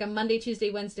that's like a Monday,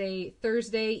 Tuesday, Wednesday,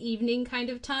 Thursday evening kind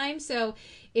of time. So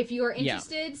if you are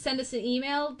interested, send us an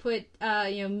email, put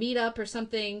meet up or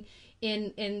something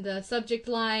in the subject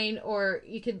line, or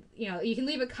you can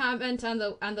leave a comment on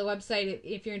the website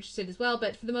if you're interested as well.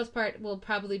 But for the most part, we'll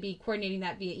probably be coordinating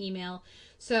that via email.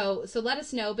 So let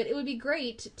us know. But it would be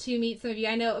great to meet some of you.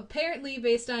 I know apparently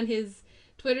based on his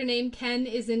Twitter name, Ken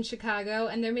is in Chicago,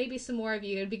 and there may be some more of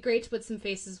you. It'd be great to put some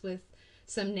faces with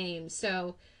some names.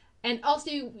 So, and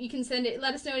also you can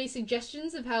let us know any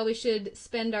suggestions of how we should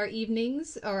spend our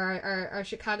evenings or our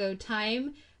Chicago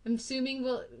time. I'm assuming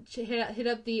we'll hit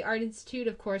up the Art Institute,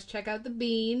 of course, check out the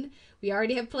Bean. We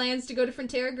already have plans to go to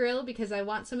Frontera Grill because I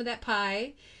want some of that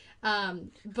pie.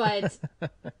 But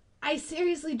I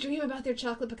seriously dream about their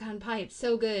chocolate pecan pie. It's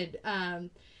so good.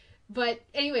 But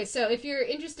anyway, so if you're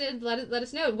interested, let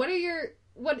us know. What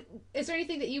is there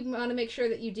anything that you want to make sure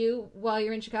that you do while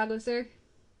you're in Chicago, sir?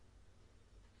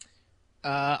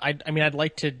 I'd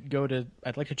like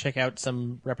to check out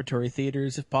some repertory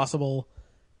theaters if possible.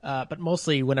 But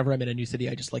mostly whenever I'm in a new city,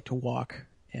 I just like to walk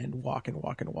and walk and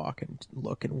walk and walk and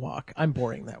look and walk. I'm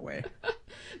boring that way.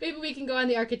 Maybe we can go on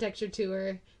the architecture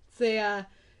tour. It's a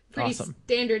pretty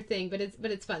standard thing, but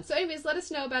it's fun. So anyways, let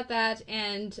us know about that,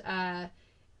 and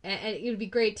it would be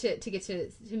great to get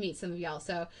to meet some of y'all.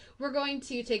 So we're going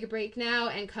to take a break now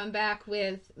and come back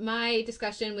with my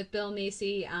discussion with Bill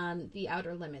Macy on The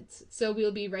Outer Limits. So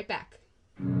we'll be right back.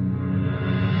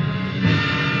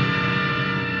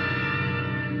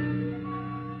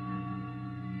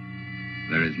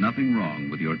 There is nothing wrong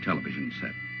with your television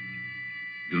set.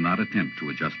 Do not attempt to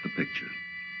adjust the picture.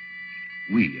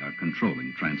 We are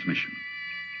controlling transmission.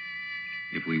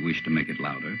 If we wish to make it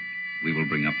louder, we will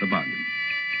bring up the volume.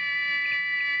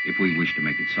 If we wish to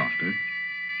make it softer,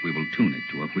 we will tune it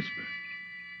to a whisper.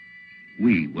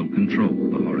 We will control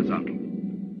the horizontal.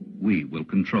 We will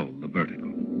control the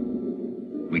vertical.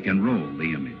 We can roll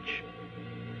the image,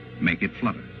 make it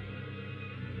flutter.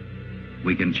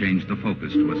 We can change the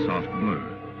focus to a soft blur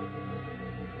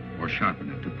or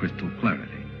sharpen it to crystal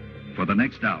clarity. For the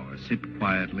next hour, sit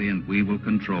quietly and we will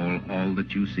control all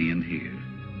that you see and hear.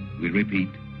 We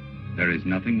repeat, there is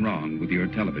nothing wrong with your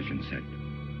television set.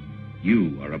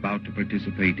 You are about to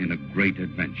participate in a great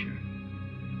adventure.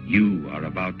 You are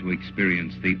about to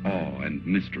experience the awe and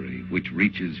mystery which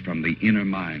reaches from the inner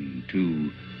mind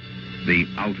to the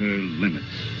outer limits.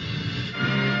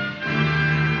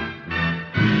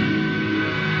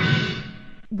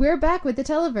 We're back with the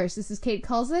Televerse. This is Kate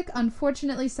Kulzick.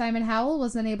 Unfortunately, Simon Howell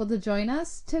wasn't able to join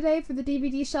us today for the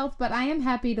DVD shelf, but I am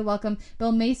happy to welcome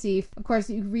Bill Macy. Of course,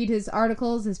 you can read his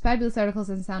articles, his fabulous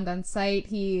articles on Sound On Sight.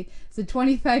 He is a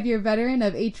 25-year veteran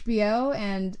of HBO,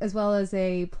 and as well as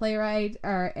a playwright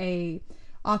or a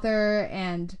author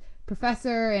and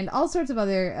professor and all sorts of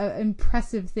other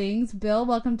impressive things. Bill,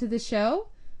 welcome to the show.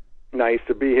 Nice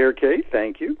to be here, Kate.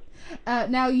 Thank you.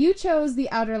 Now, you chose The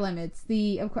Outer Limits.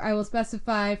 I will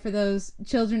specify for those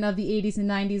children of the 80s and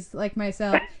 90s like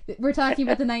myself, we're talking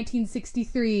about the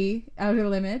 1963 Outer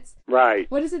Limits. Right.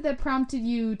 What is it that prompted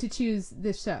you to choose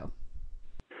this show?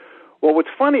 Well, what's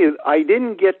funny is I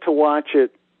didn't get to watch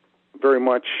it very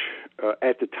much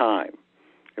at the time.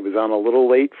 It was on a little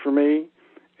late for me,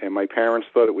 and my parents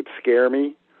thought it would scare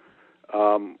me.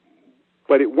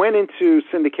 But it went into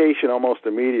syndication almost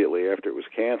immediately after it was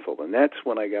canceled, and that's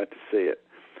when I got to see it.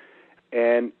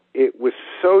 And it was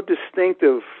so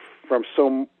distinctive from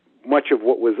so much of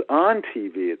what was on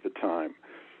TV at the time.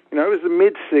 You know, it was the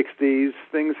mid-'60s.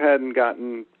 Things hadn't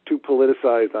gotten too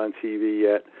politicized on TV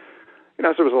yet. You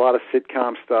know, so there was a lot of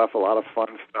sitcom stuff, a lot of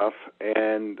fun stuff.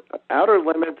 And Outer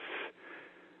Limits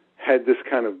had this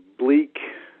kind of bleak,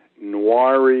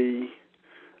 noir-y,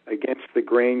 against the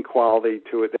grain quality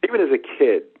to it. Even as a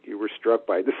kid, you were struck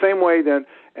by it. The same way that,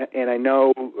 and I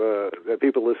know that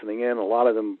people listening in, a lot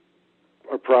of them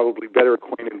are probably better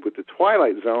acquainted with The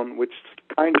Twilight Zone, which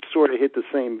kind of sort of hit the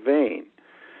same vein.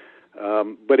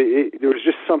 But there was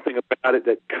just something about it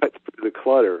that cut through the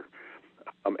clutter.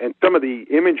 And some of the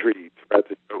imagery throughout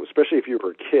the show, especially if you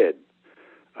were a kid,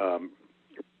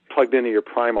 plugged into your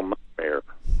primal nightmare.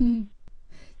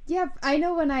 Yeah, I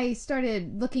know when I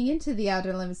started looking into The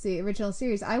Outer Limits, the original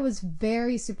series, I was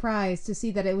very surprised to see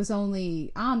that it was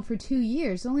only on for 2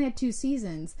 years. It only had 2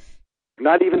 seasons.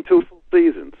 Not even 2 full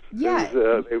seasons.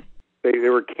 Yeah. They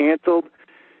were canceled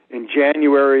in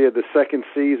January of the 2nd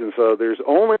season, so there's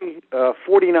only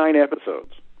 49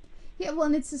 episodes. Yeah, well,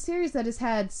 and it's a series that has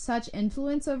had such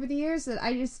influence over the years that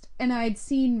I'd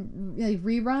seen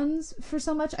reruns for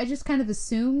so much, I just kind of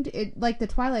assumed it, like the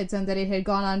Twilight Zone, that it had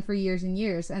gone on for years and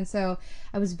years, and so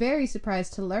I was very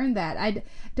surprised to learn that.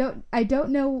 I don't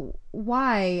know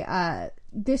why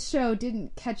this show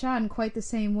didn't catch on quite the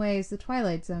same way as the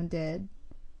Twilight Zone did.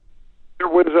 There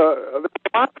was a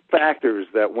lot of factors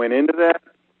that went into that,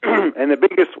 and the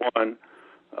biggest one,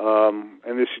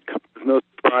 and this should come as no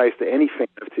surprise to any fan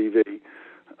of TV,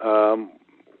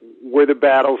 were the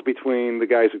battles between the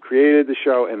guys who created the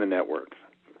show and the network.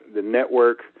 The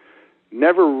network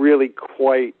never really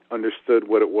quite understood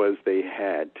what it was they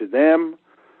had. To them,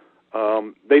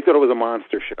 they thought it was a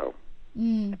monster show.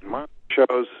 Monster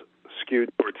shows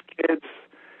skewed towards kids.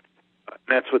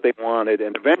 That's what they wanted.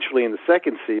 And eventually, in the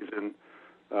second season,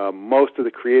 most of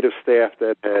the creative staff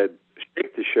that had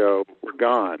shaped the show were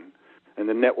gone, and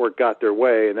the network got their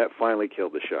way, and that finally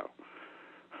killed the show.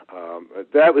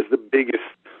 That was the biggest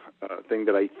thing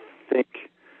that I think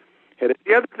hit it.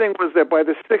 The other thing was that by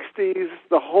the 60s,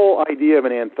 the whole idea of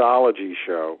an anthology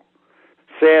show,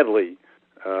 sadly,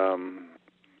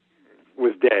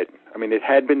 was dead. I mean, it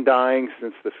had been dying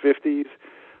since the 50s,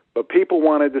 but people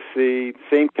wanted to see the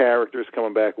same characters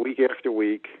coming back week after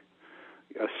week,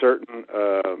 a certain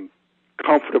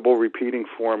comfortable repeating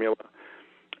formula.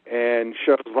 And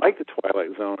shows like The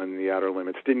Twilight Zone and The Outer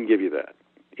Limits didn't give you that.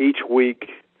 Each week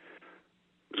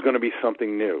was going to be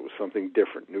something new, something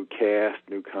different, new cast,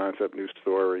 new concept, new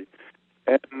story.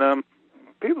 And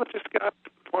people just got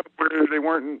to the point where they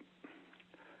weren't,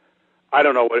 I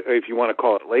don't know if you want to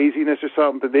call it laziness or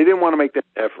something, but they didn't want to make that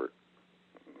effort.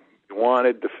 They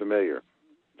wanted the familiar.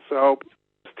 So,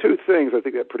 two things I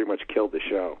think that pretty much killed the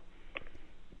show.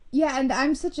 Yeah, and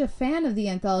I'm such a fan of the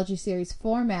anthology series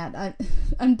format.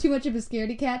 I'm too much of a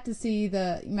scaredy cat to see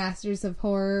the Masters of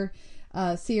Horror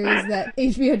series that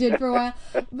HBO did for a while.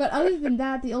 But other than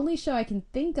that, the only show I can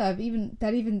think of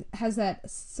that even has that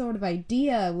sort of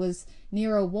idea was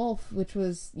Nero Wolfe, which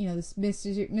was, this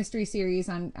mystery series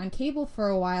on cable for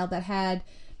a while that had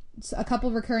a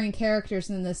couple recurring characters,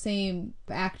 and then the same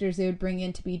actors they would bring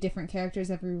in to be different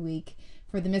characters every week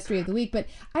for the mystery of the week. But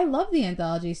I love the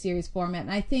anthology series format,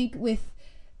 and I think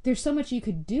there's so much you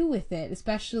could do with it,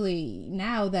 especially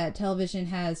now that television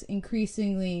has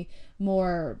increasingly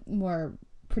more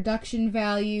production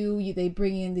value. They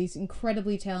bring in these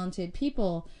incredibly talented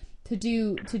people to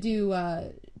do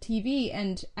TV,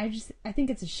 and I think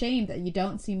it's a shame that you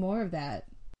don't see more of that.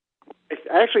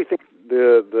 I actually think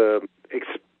the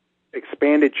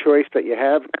expanded choice that you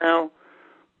have now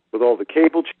with all the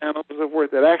cable channels and so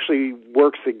forth, that actually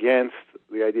works against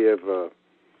the idea of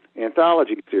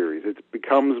anthology series. It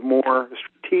becomes more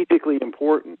strategically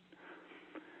important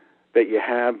that you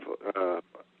have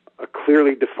a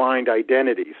clearly defined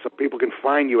identity so people can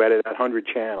find you at 100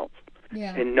 channels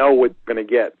and know what they're going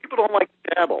to get. People don't like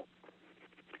to dabble.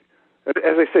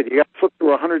 As I said, you got to flip through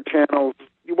 100 channels.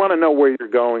 You want to know where you're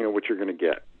going and what you're going to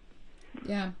get.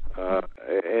 Yeah.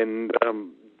 And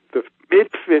the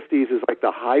mid-50s is like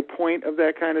the high point of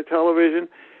that kind of television,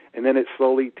 and then it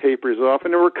slowly tapers off.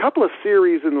 And there were a couple of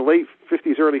series in the late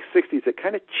 50s, early 60s that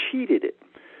kind of cheated it.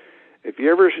 If you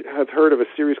ever have heard of a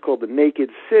series called The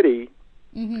Naked City,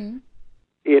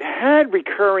 it had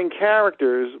recurring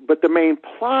characters, but the main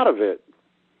plot of it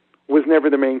was never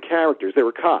the main characters. They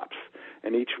were cops,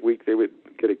 and each week they would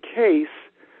get a case,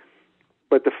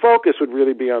 but the focus would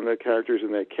really be on the characters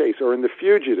in that case. Or in The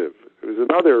Fugitive, it was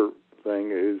another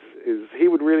thing, is he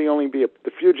would really only be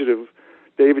the fugitive,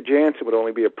 David Jansen would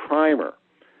only be a primer.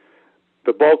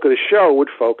 The bulk of the show would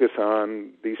focus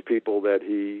on these people that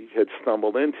he had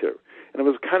stumbled into. And it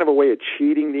was kind of a way of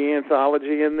cheating the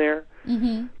anthology in there.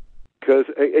 Because,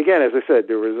 again, as I said,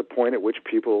 there was a point at which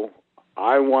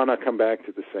I want to come back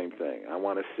to the same thing. I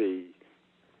want to see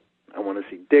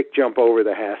Dick jump over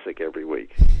the hassock every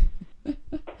week.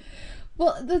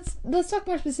 Well, let's talk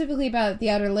more specifically about The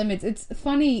Outer Limits. It's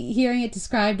funny hearing it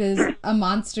described as a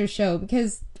monster show,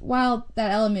 because while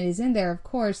that element is in there, of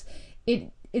course,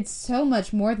 it's so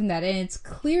much more than that, and it's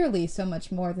clearly so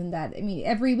much more than that. I mean,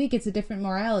 every week it's a different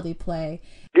morality play.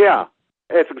 Yeah,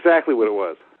 that's exactly what it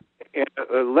was. And,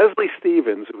 Leslie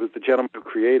Stevens, who was the gentleman who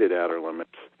created Outer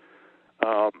Limits,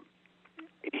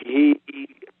 he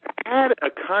had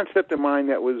a concept in mind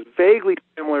that was vaguely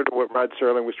similar to what Rod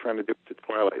Serling was trying to do with The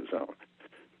Twilight Zone.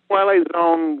 Twilight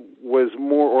Zone was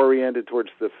more oriented towards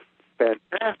the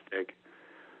fantastic,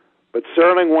 but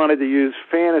Serling wanted to use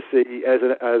fantasy as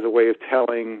a way of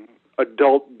telling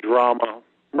adult drama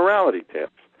morality tales.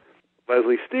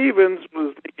 Leslie Stevens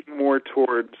was leaning more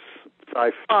towards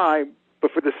sci-fi,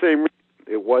 but for the same reason.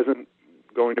 It wasn't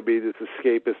going to be this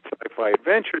escapist sci-fi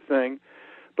adventure thing,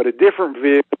 but a different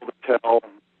vehicle to tell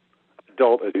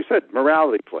adult, as you said,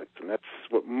 morality flicks. And that's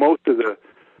what most of the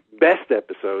best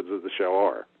episodes of the show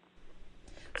are.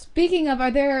 Speaking of,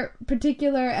 are there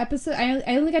particular episodes?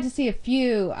 I only got to see a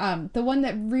few. The one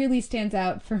that really stands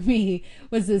out for me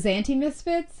was the Zanty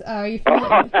Misfits. Are you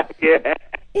familiar? Yeah.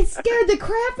 It scared the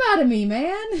crap out of me,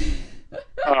 man.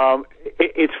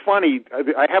 It's funny.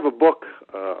 I have a book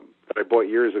that I bought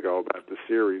years ago about the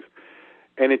series,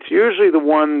 and it's usually the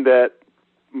one that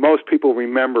most people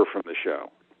remember from the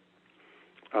show,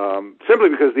 simply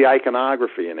because the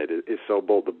iconography in it is so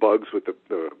bold. The bugs with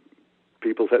the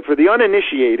people's head. For the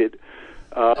uninitiated,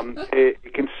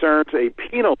 it concerns a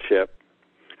penal chip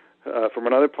from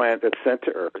another planet that's sent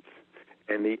to Earth,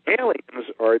 and the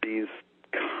aliens are these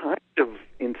kind of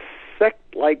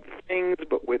insect-like things,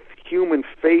 but with human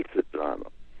faces on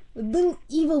them. With little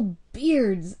evil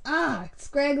beards.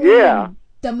 Scraggly and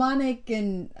demonic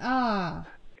and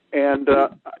And,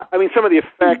 I mean, some of the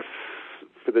effects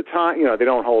for the time, they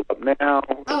don't hold up now.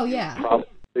 Oh, yeah.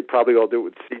 They probably all do it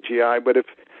with CGI, but if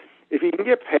you can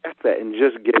get past that and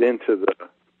just get into the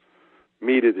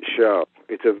meat of the show,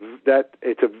 it's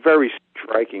a very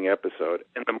striking episode.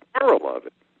 And the moral of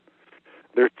it,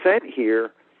 they're sent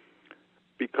here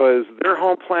because their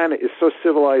home planet is so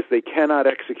civilized they cannot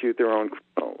execute their own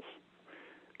criminals.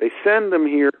 They send them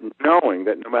here knowing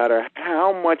that no matter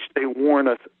how much they warn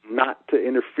us not to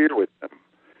interfere with them,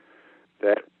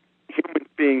 that humans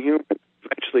being humans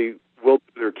eventually will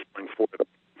do their killing for them.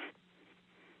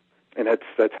 And that's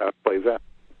how it plays out.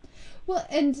 Well,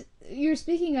 and you're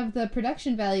speaking of the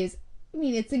production values. I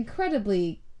mean, it's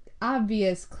incredibly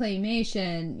obvious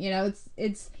claymation.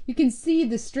 It's you can see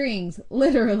the strings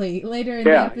literally later in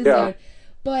the episode. Yeah.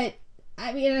 But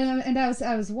I mean, and I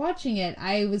was watching it.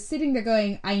 I was sitting there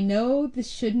going, I know this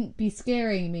shouldn't be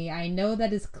scaring me. I know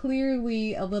that is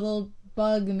clearly a little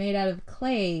bug made out of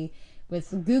clay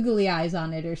with googly eyes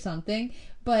on it or something.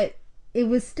 But it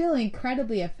was still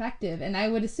incredibly effective, and I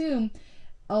would assume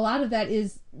a lot of that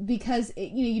is because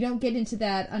you don't get into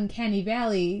that uncanny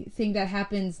valley thing that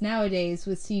happens nowadays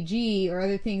with CG or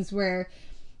other things where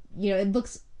it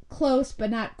looks close but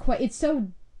not quite. It's so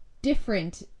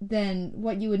different than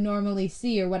what you would normally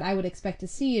see or what I would expect to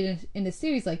see in a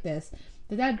series like this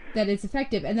that it's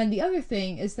effective. And then the other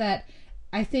thing is that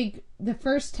I think the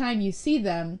first time you see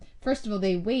them, first of all,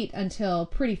 they wait until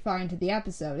pretty far into the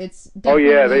episode. It's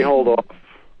they hold off,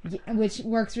 which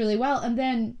works really well. And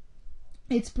then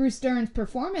it's Bruce Dern's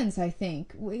performance, I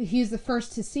think. He's the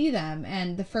first to see them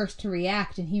and the first to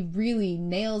react, and he really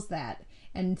nails that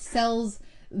and sells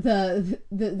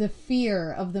the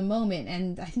fear of the moment.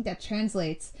 And I think that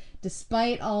translates,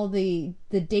 despite all the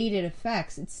dated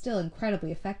effects, it's still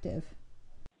incredibly effective.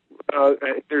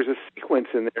 There's a sequence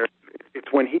in there.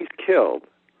 It's when he's killed.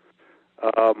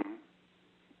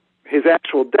 His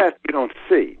actual death you don't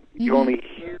see. You only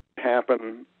hear it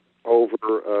happen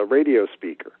over a radio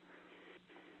speaker,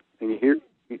 and you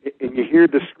hear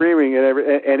the screaming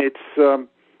and it's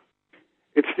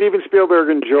Steven Spielberg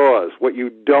and Jaws. What you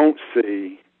don't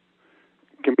see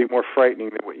can be more frightening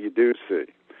than what you do see.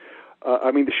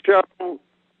 I mean, the show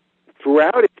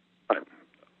throughout its time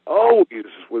always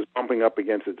was bumping up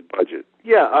against its budget.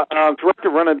 Yeah, throughout the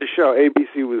run of the show,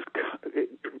 ABC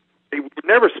they were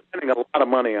never spending a lot of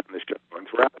money on the show, and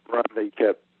throughout the run, they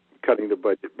kept cutting the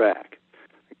budget back.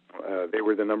 They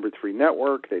were the number 3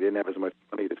 network. They didn't have as much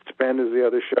money to spend as the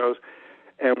other shows.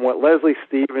 And what Leslie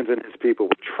Stevens and his people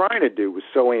were trying to do was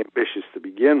so ambitious to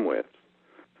begin with.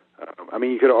 I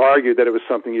mean, you could argue that it was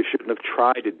something you shouldn't have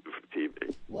tried to do for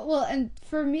TV. Well, and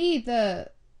for me,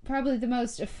 probably the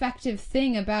most effective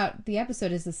thing about the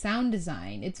episode is the sound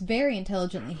design. It's very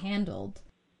intelligently handled.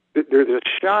 There's a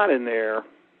shot in there.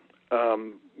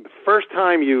 The first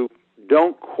time you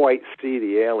don't quite see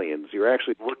the aliens, you're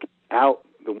actually looking out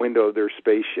the window of their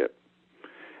spaceship,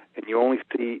 and you only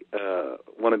see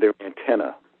one of their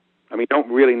antennae. I mean, you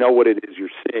don't really know what it is you're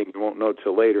seeing. You won't know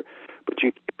till later, but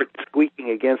you hear it squeaking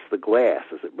against the glass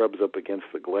as it rubs up against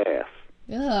the glass.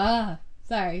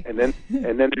 Sorry. And then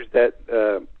there's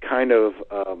that kind of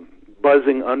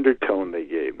buzzing undertone they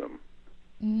gave them.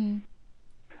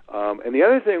 Mm-hmm. And the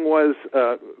other thing was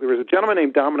there was a gentleman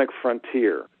named Dominic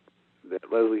Frontier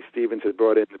that Leslie Stevens had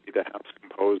brought in to be the house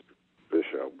composer for the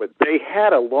show. But they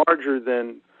had a larger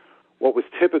than what was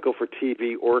typical for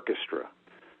TV orchestra.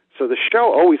 So the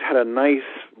show always had a nice,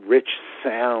 rich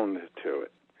sound to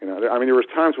it. I mean, there was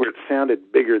times where it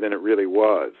sounded bigger than it really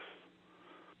was.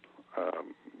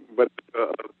 But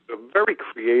a very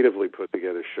creatively put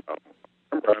together show.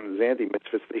 I remember on Zanty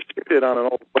Misfits, they shooted it on an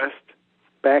old West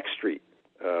Backstreet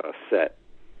set.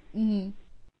 Mm-hmm.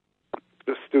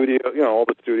 the studio, all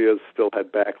the studios still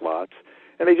had backlots,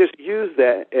 and they just used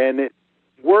that, and it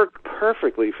worked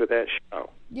perfectly for that show.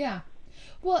 Yeah.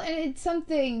 Well, and it's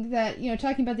something that,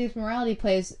 talking about these morality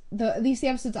plays, at least the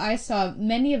episodes I saw,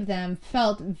 many of them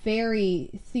felt very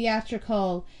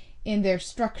theatrical in their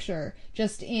structure,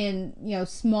 just in,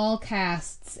 small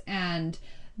casts and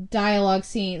dialogue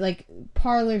scene, like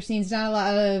parlor scenes, not a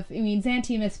lot of,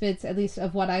 Zanty Misfits, at least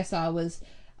of what I saw, was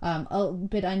a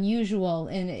bit unusual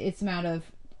in its amount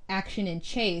of action and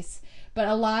chase, but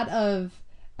a lot of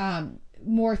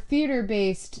more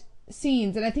theater-based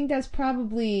scenes, and I think that's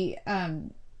probably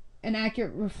an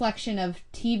accurate reflection of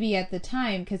TV at the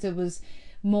time, because it was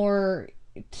more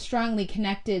strongly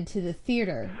connected to the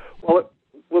theater.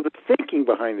 Well, the thinking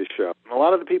behind the show, and a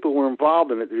lot of the people who were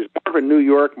involved in it, there's more of a New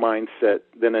York mindset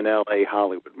than an L.A.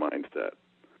 Hollywood mindset.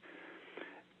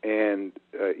 And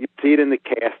you see it in the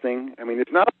casting. There's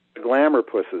not a lot of glamour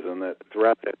pusses in that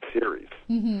throughout that series.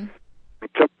 Mm-hmm.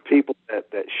 Some people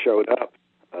that showed up.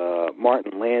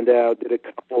 Martin Landau did a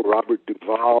couple. Robert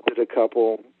Duvall did a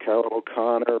couple. Carol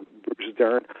O'Connor, Bruce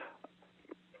Dern.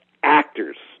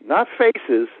 Actors, not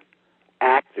faces,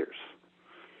 actors.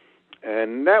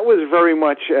 And that was very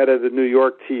much out of the New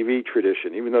York TV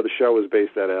tradition, even though the show was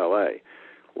based out of L.A.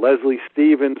 Leslie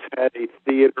Stevens had a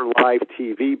theater live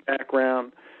TV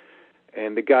background,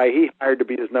 and the guy he hired to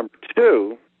be his number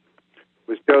 2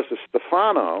 was Joseph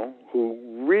Stefano, who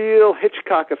real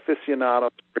Hitchcock aficionado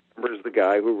remembers the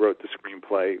guy who wrote the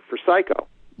screenplay for Psycho.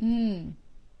 Mm.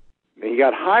 And he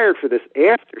got hired for this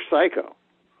after Psycho,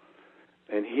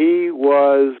 and he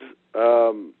was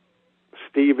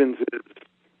Stevens'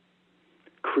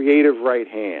 creative right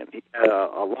hand. He had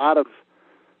a lot of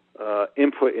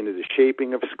input into the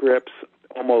shaping of scripts,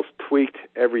 almost tweaked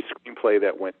every screenplay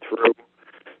that went through.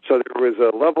 So there was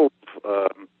a level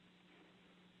of,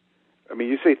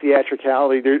 you say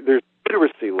theatricality, there's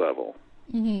literacy level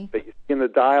that you see in the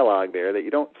dialogue there that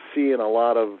you don't see in a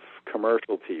lot of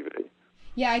commercial TV.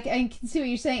 Yeah, I can see what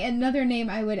you're saying. Another name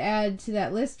I would add to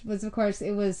that list was, of course,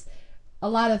 it was a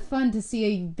lot of fun to see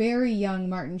a very young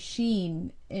Martin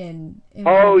Sheen in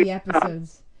one of the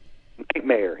episodes.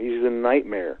 Nightmare. He's in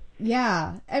Nightmare.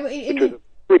 Yeah. Which was a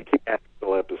pretty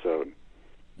theatrical episode.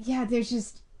 Yeah, there's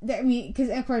just, because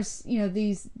of course,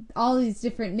 all these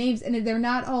different names, and they're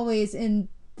not always in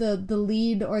the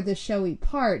lead or the showy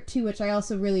part, too, which I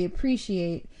also really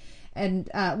appreciate. And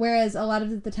whereas a lot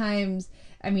of the times,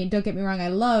 don't get me wrong, I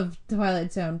love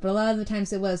Twilight Zone, but a lot of the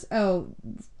times it was,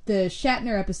 the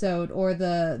Shatner episode or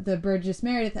the Burgess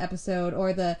Meredith episode,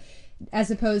 or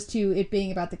as opposed to it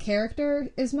being about the character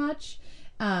as much.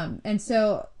 And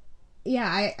so,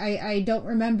 yeah, I don't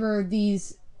remember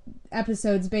these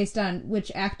episodes based on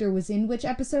which actor was in which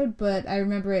episode, but I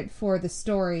remember it for the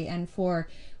story and for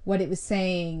what it was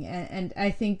saying. And I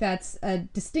think that's a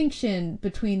distinction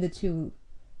between the two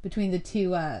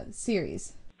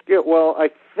series. Yeah, well, I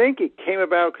think it came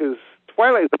about because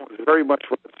Twilight Zone was very much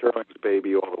Rod Serling's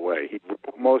baby all the way. He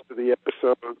wrote most of the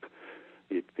episodes.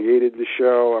 He created the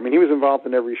show. He was involved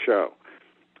in every show.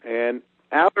 And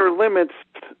Outer Limits,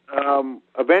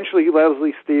 eventually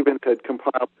Leslie Stevens had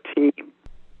compiled a team.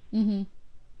 Mm-hmm.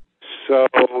 So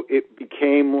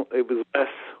it was less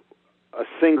a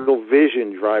single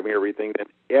vision driving everything than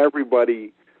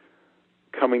everybody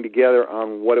coming together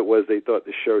on what it was they thought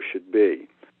the show should be.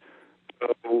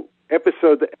 So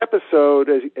episode to episode,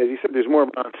 as you said, there's more of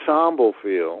an ensemble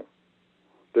feel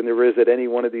than there is that any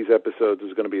one of these episodes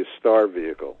is going to be a star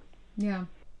vehicle. Yeah.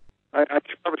 I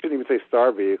probably shouldn't even say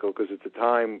star vehicle, because at the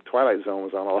time Twilight Zone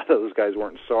was on, a lot of those guys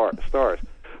weren't stars.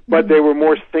 But they were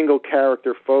more single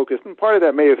character focused, and part of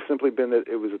that may have simply been that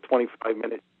it was a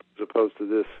 25-minute as opposed to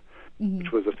this,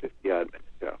 which was a 50-odd minute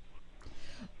show.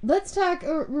 Let's talk,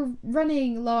 we're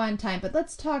running low on time, but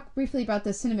let's talk briefly about the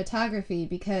cinematography,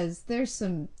 because there's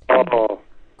some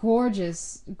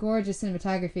gorgeous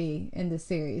cinematography in this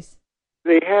series.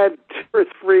 They had 2 or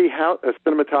 3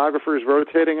 cinematographers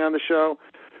rotating on the show,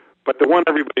 but the one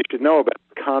everybody should know about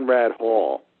is Conrad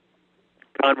Hall.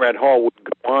 Conrad Hall would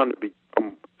go on to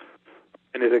become,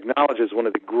 and is acknowledged as one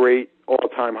of the great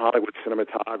all-time Hollywood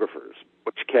cinematographers.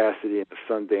 Butch Cassidy and the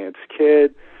Sundance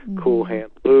Kid, Cool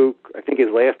Hand Luke. I think his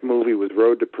last movie was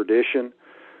Road to Perdition.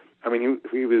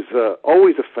 He was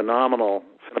always a phenomenal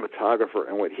cinematographer,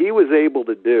 and what he was able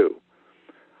to do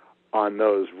on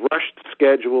those rushed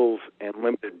schedules and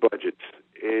limited budgets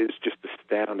is just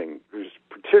astounding. There's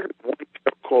particularly one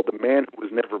show called The Man Who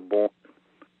Was Never Born,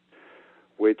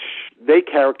 which they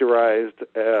characterized,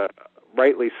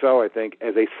 rightly so, I think,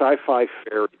 as a sci-fi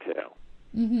fairy tale.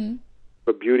 Mm-hmm.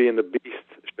 A Beauty and the Beast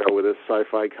show with a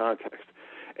sci-fi context.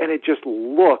 And it just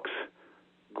looks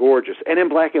gorgeous, and in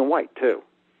black and white too.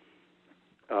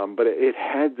 But it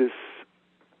had this.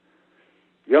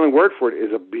 The only word for it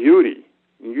is a beauty.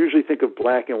 You usually think of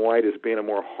black and white as being a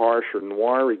more harsh or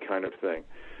noir-y kind of thing,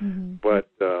 but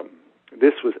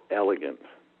this was elegant.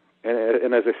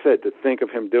 And as I said, to think of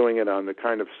him doing it on the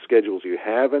kind of schedules you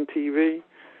have on TV,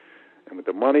 and with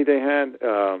the money they had,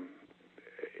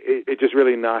 it just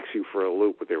really knocks you for a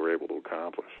loop what they were able to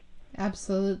accomplish.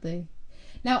 Absolutely.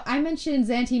 Now, I mentioned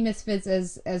Zante Misfits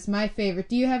as my favorite.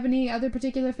 Do you have any other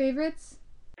particular favorites?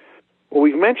 Well,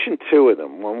 we've mentioned two of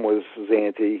them. One was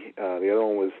Zante, the other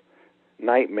one was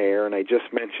Nightmare, and I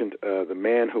just mentioned The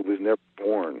Man Who Was Never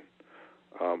Born.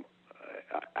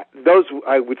 Those,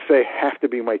 I would say, have to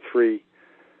be my three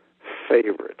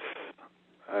favorites.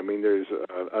 I mean, there's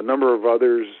a number of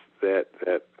others that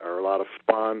are a lot of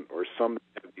fun, or some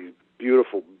that have these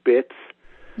beautiful bits.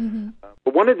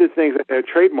 But one of the things that are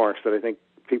trademarks that I think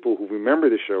people who remember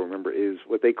the show remember is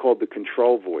what they called the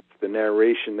control voice, the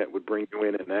narration that would bring you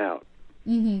in and out.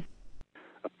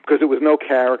 Because it was no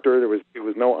character, it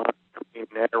was no on-screen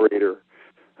narrator,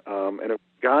 and a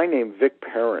guy named Vic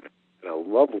Perrin had a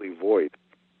lovely voice.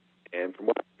 And from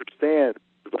what I understand,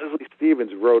 Leslie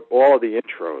Stevens wrote all of the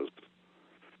intros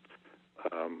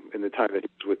in the time that he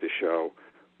was with the show,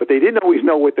 but they didn't always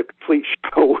know what the complete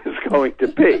show was going to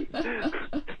be.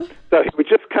 So he would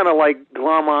just kind of like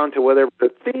glom on to whatever the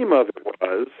theme of it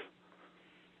was.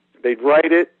 They'd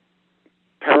write it,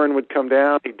 Perrin would come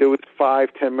down, he'd do his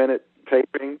 5-10 minute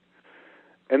taping,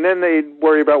 and then they'd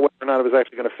worry about whether or not it was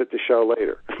actually going to fit the show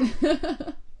later.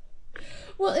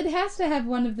 Well, it has to have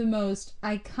one of the most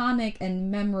iconic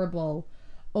and memorable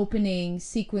opening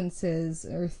sequences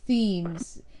or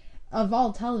themes of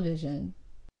all television.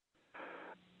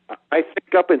 I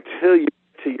think up until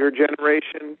to your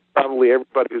generation, probably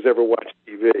everybody who's ever watched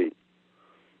TV,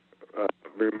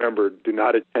 remember, do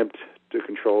not attempt to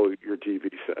control your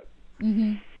TV set.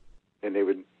 And they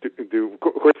would do, of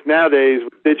course, nowadays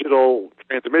with digital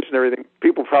transmission and everything,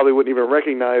 people probably wouldn't even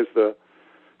recognize the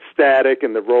static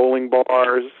and the rolling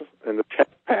bars and the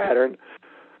text pattern.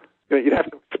 You know, you'd have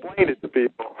to explain it to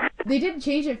people. They did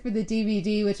change it for the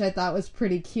DVD, which I thought was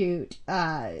pretty cute.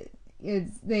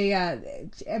 They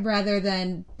rather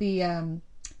than the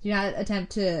do not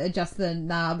attempt to adjust the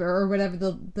knob or whatever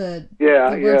the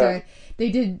words are.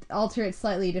 They did alter it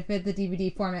slightly to fit the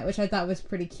DVD format, which I thought was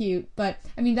pretty cute. But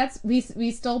I mean, that's we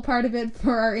stole part of it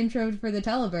for our intro for the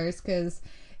Televerse because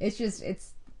it's just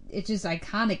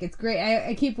iconic. It's great.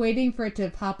 I keep waiting for it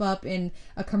to pop up in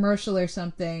a commercial or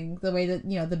something. The way that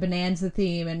the Bonanza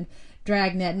theme and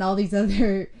Dragnet and all these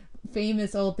other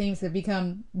famous old themes have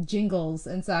become jingles,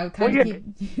 and so I kind of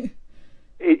keep.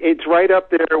 It's right up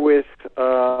there with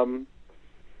the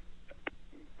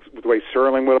way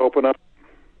Serling would open up,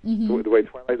 the way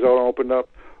Twilight Zone opened up,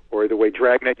 or the way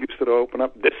Dragnet used to open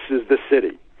up. This is the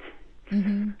city.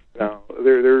 Now,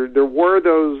 there were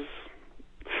those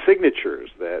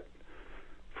signatures that,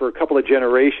 for a couple of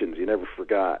generations, you never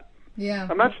forgot. Yeah,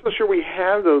 I'm not so sure we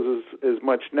have those as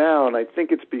much now, and I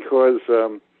think it's because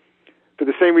for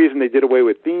the same reason they did away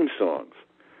with theme songs.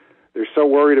 They're so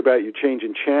worried about you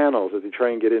changing channels that they try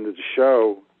and get into the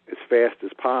show as fast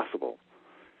as possible.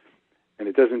 And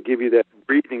it doesn't give you that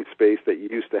breathing space that you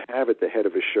used to have at the head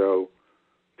of a show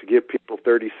to give people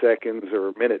 30 seconds or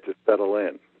a minute to settle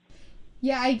in.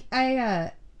 Yeah,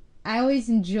 I always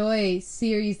enjoy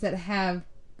series that have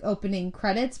opening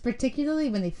credits, particularly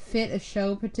when they fit a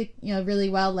show really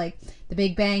well, like The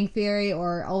Big Bang Theory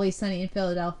or Always Sunny in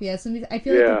Philadelphia. So I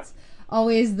feel like it's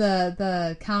always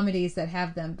the comedies that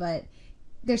have them, but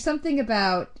there's something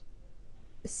about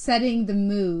setting the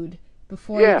mood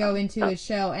before you go into a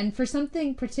show, and for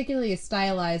something particularly as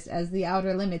stylized as The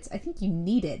Outer Limits, I think you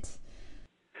need it.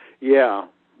 Yeah,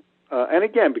 and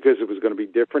again, because it was going to be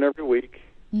different every week,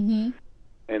 and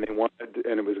it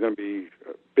was going to be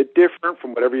a bit different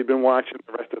from whatever you've been watching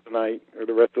the rest of the night or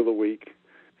the rest of the week,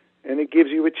 and it gives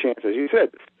you a chance, as you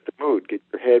said, to set the mood, get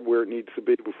your head where it needs to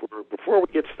be before we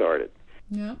get started.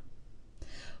 Yeah.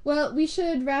 Well, we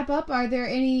should wrap up. Are there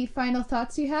any final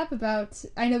thoughts you have about...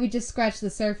 I know we just scratched the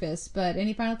surface, but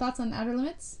any final thoughts on Outer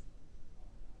Limits?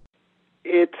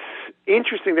 It's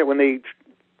interesting that when they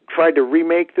tried to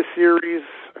remake the series,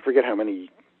 I forget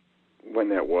when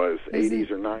that was, 80s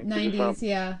or 90s? 90s,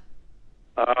 yeah.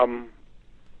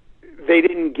 They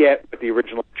didn't get what the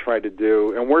original tried to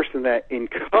do, and worse than that, in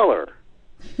color,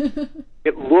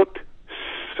 it looked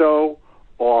so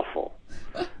awful.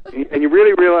 And you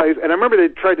really realize, and I remember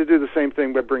they tried to do the same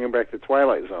thing by bringing back the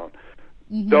Twilight Zone.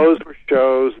 Those were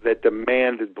shows that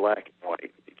demanded black and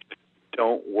white. They just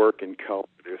don't work in color.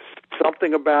 There's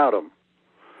something about them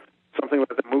something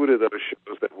about the mood of those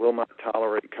shows that will not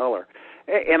tolerate color.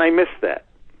 And I miss that.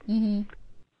 Mm-hmm.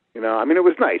 You know, I mean, it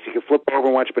was nice. You could flip over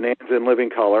and watch Bonanza in living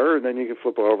color, and then you could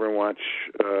flip over and watch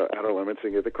Outer Limits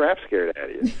and get the crap scared out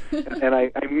of you. And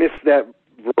I miss that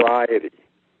variety.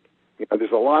 You know,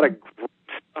 there's a lot of great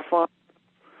stuff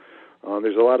on.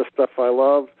 There's a lot of stuff I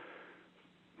love,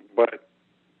 but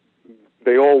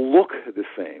they all look the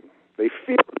same. They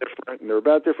feel different, and they're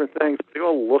about different things, but they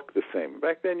all look the same.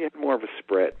 Back then, you had more of a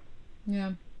spread.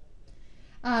 Yeah.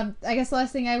 I guess the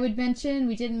last thing I would mention,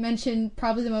 we didn't mention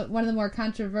probably one of the more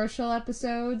controversial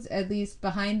episodes, at least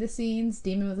behind the scenes,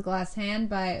 Demon with a Glass Hand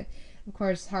by, of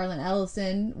course, Harlan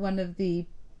Ellison, one of the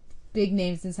big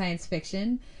names in science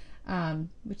fiction,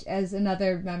 which is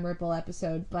another memorable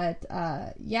episode. But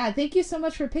yeah, thank you so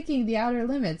much for picking The Outer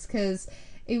Limits, because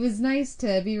it was nice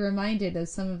to be reminded of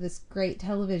some of this great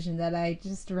television that I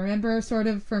just remember sort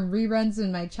of from reruns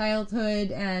in my childhood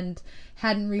and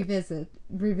hadn't revisited.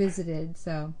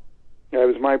 So yeah, it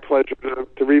was my pleasure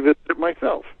to revisit it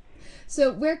myself.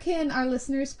 So where can our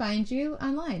listeners find you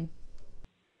online?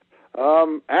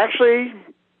 Actually,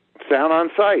 Sound On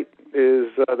Sight is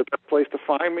the best place to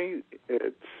find me.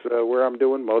 It's where I'm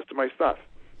doing most of my stuff.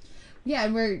 Yeah,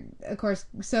 and we're, of course,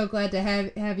 so glad to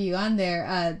have you on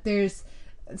there. There's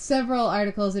several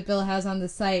articles that Bill has on the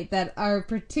site that are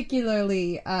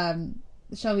particularly,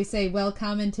 shall we say, well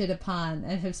commented upon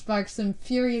and have sparked some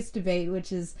furious debate,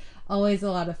 which is always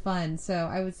a lot of fun. So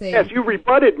I would say... Yes, you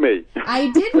rebutted me.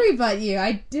 I did rebut you.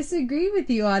 I disagree with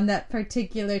you on that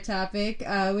particular topic,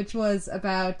 which was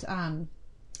about...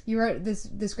 you wrote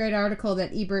this great article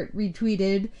that Ebert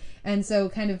retweeted, and so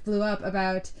kind of blew up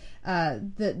about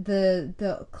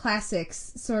the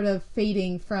classics sort of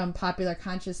fading from popular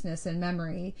consciousness and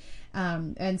memory.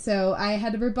 And so I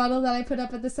had a rebuttal that I put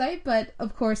up at the site, but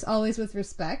of course always with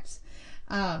respect.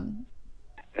 I'm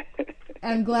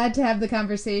glad to have the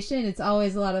conversation. It's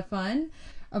always a lot of fun.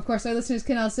 Of course, our listeners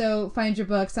can also find your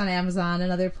books on Amazon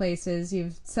and other places.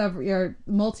 You're a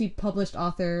multi-published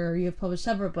author, or you've published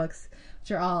several books,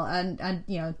 which are all on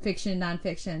fiction,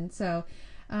 nonfiction. So,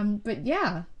 but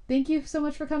yeah, thank you so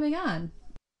much for coming on.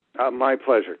 My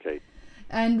pleasure, Kate.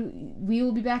 And we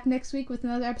will be back next week with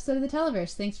another episode of the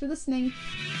Televerse. Thanks for listening.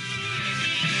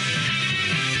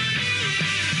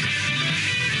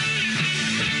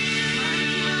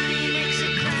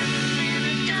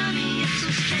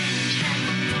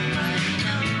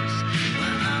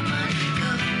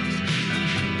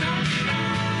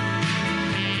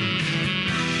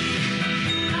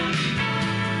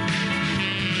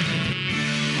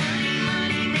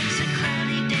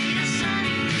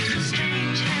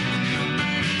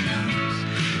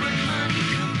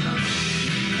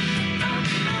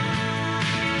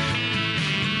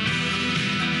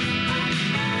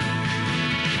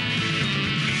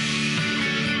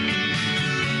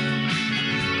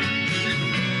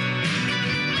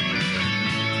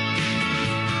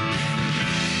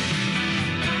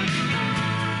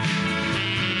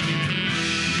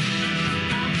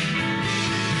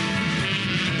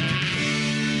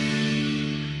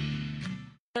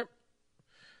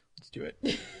 Do it.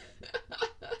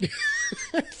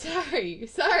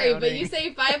 Sorry, but you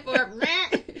say 5, 4,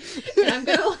 and I'm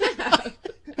gonna laugh.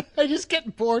 I just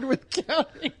get bored with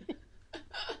counting.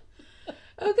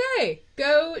 Okay,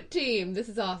 go team. This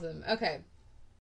is awesome. Okay.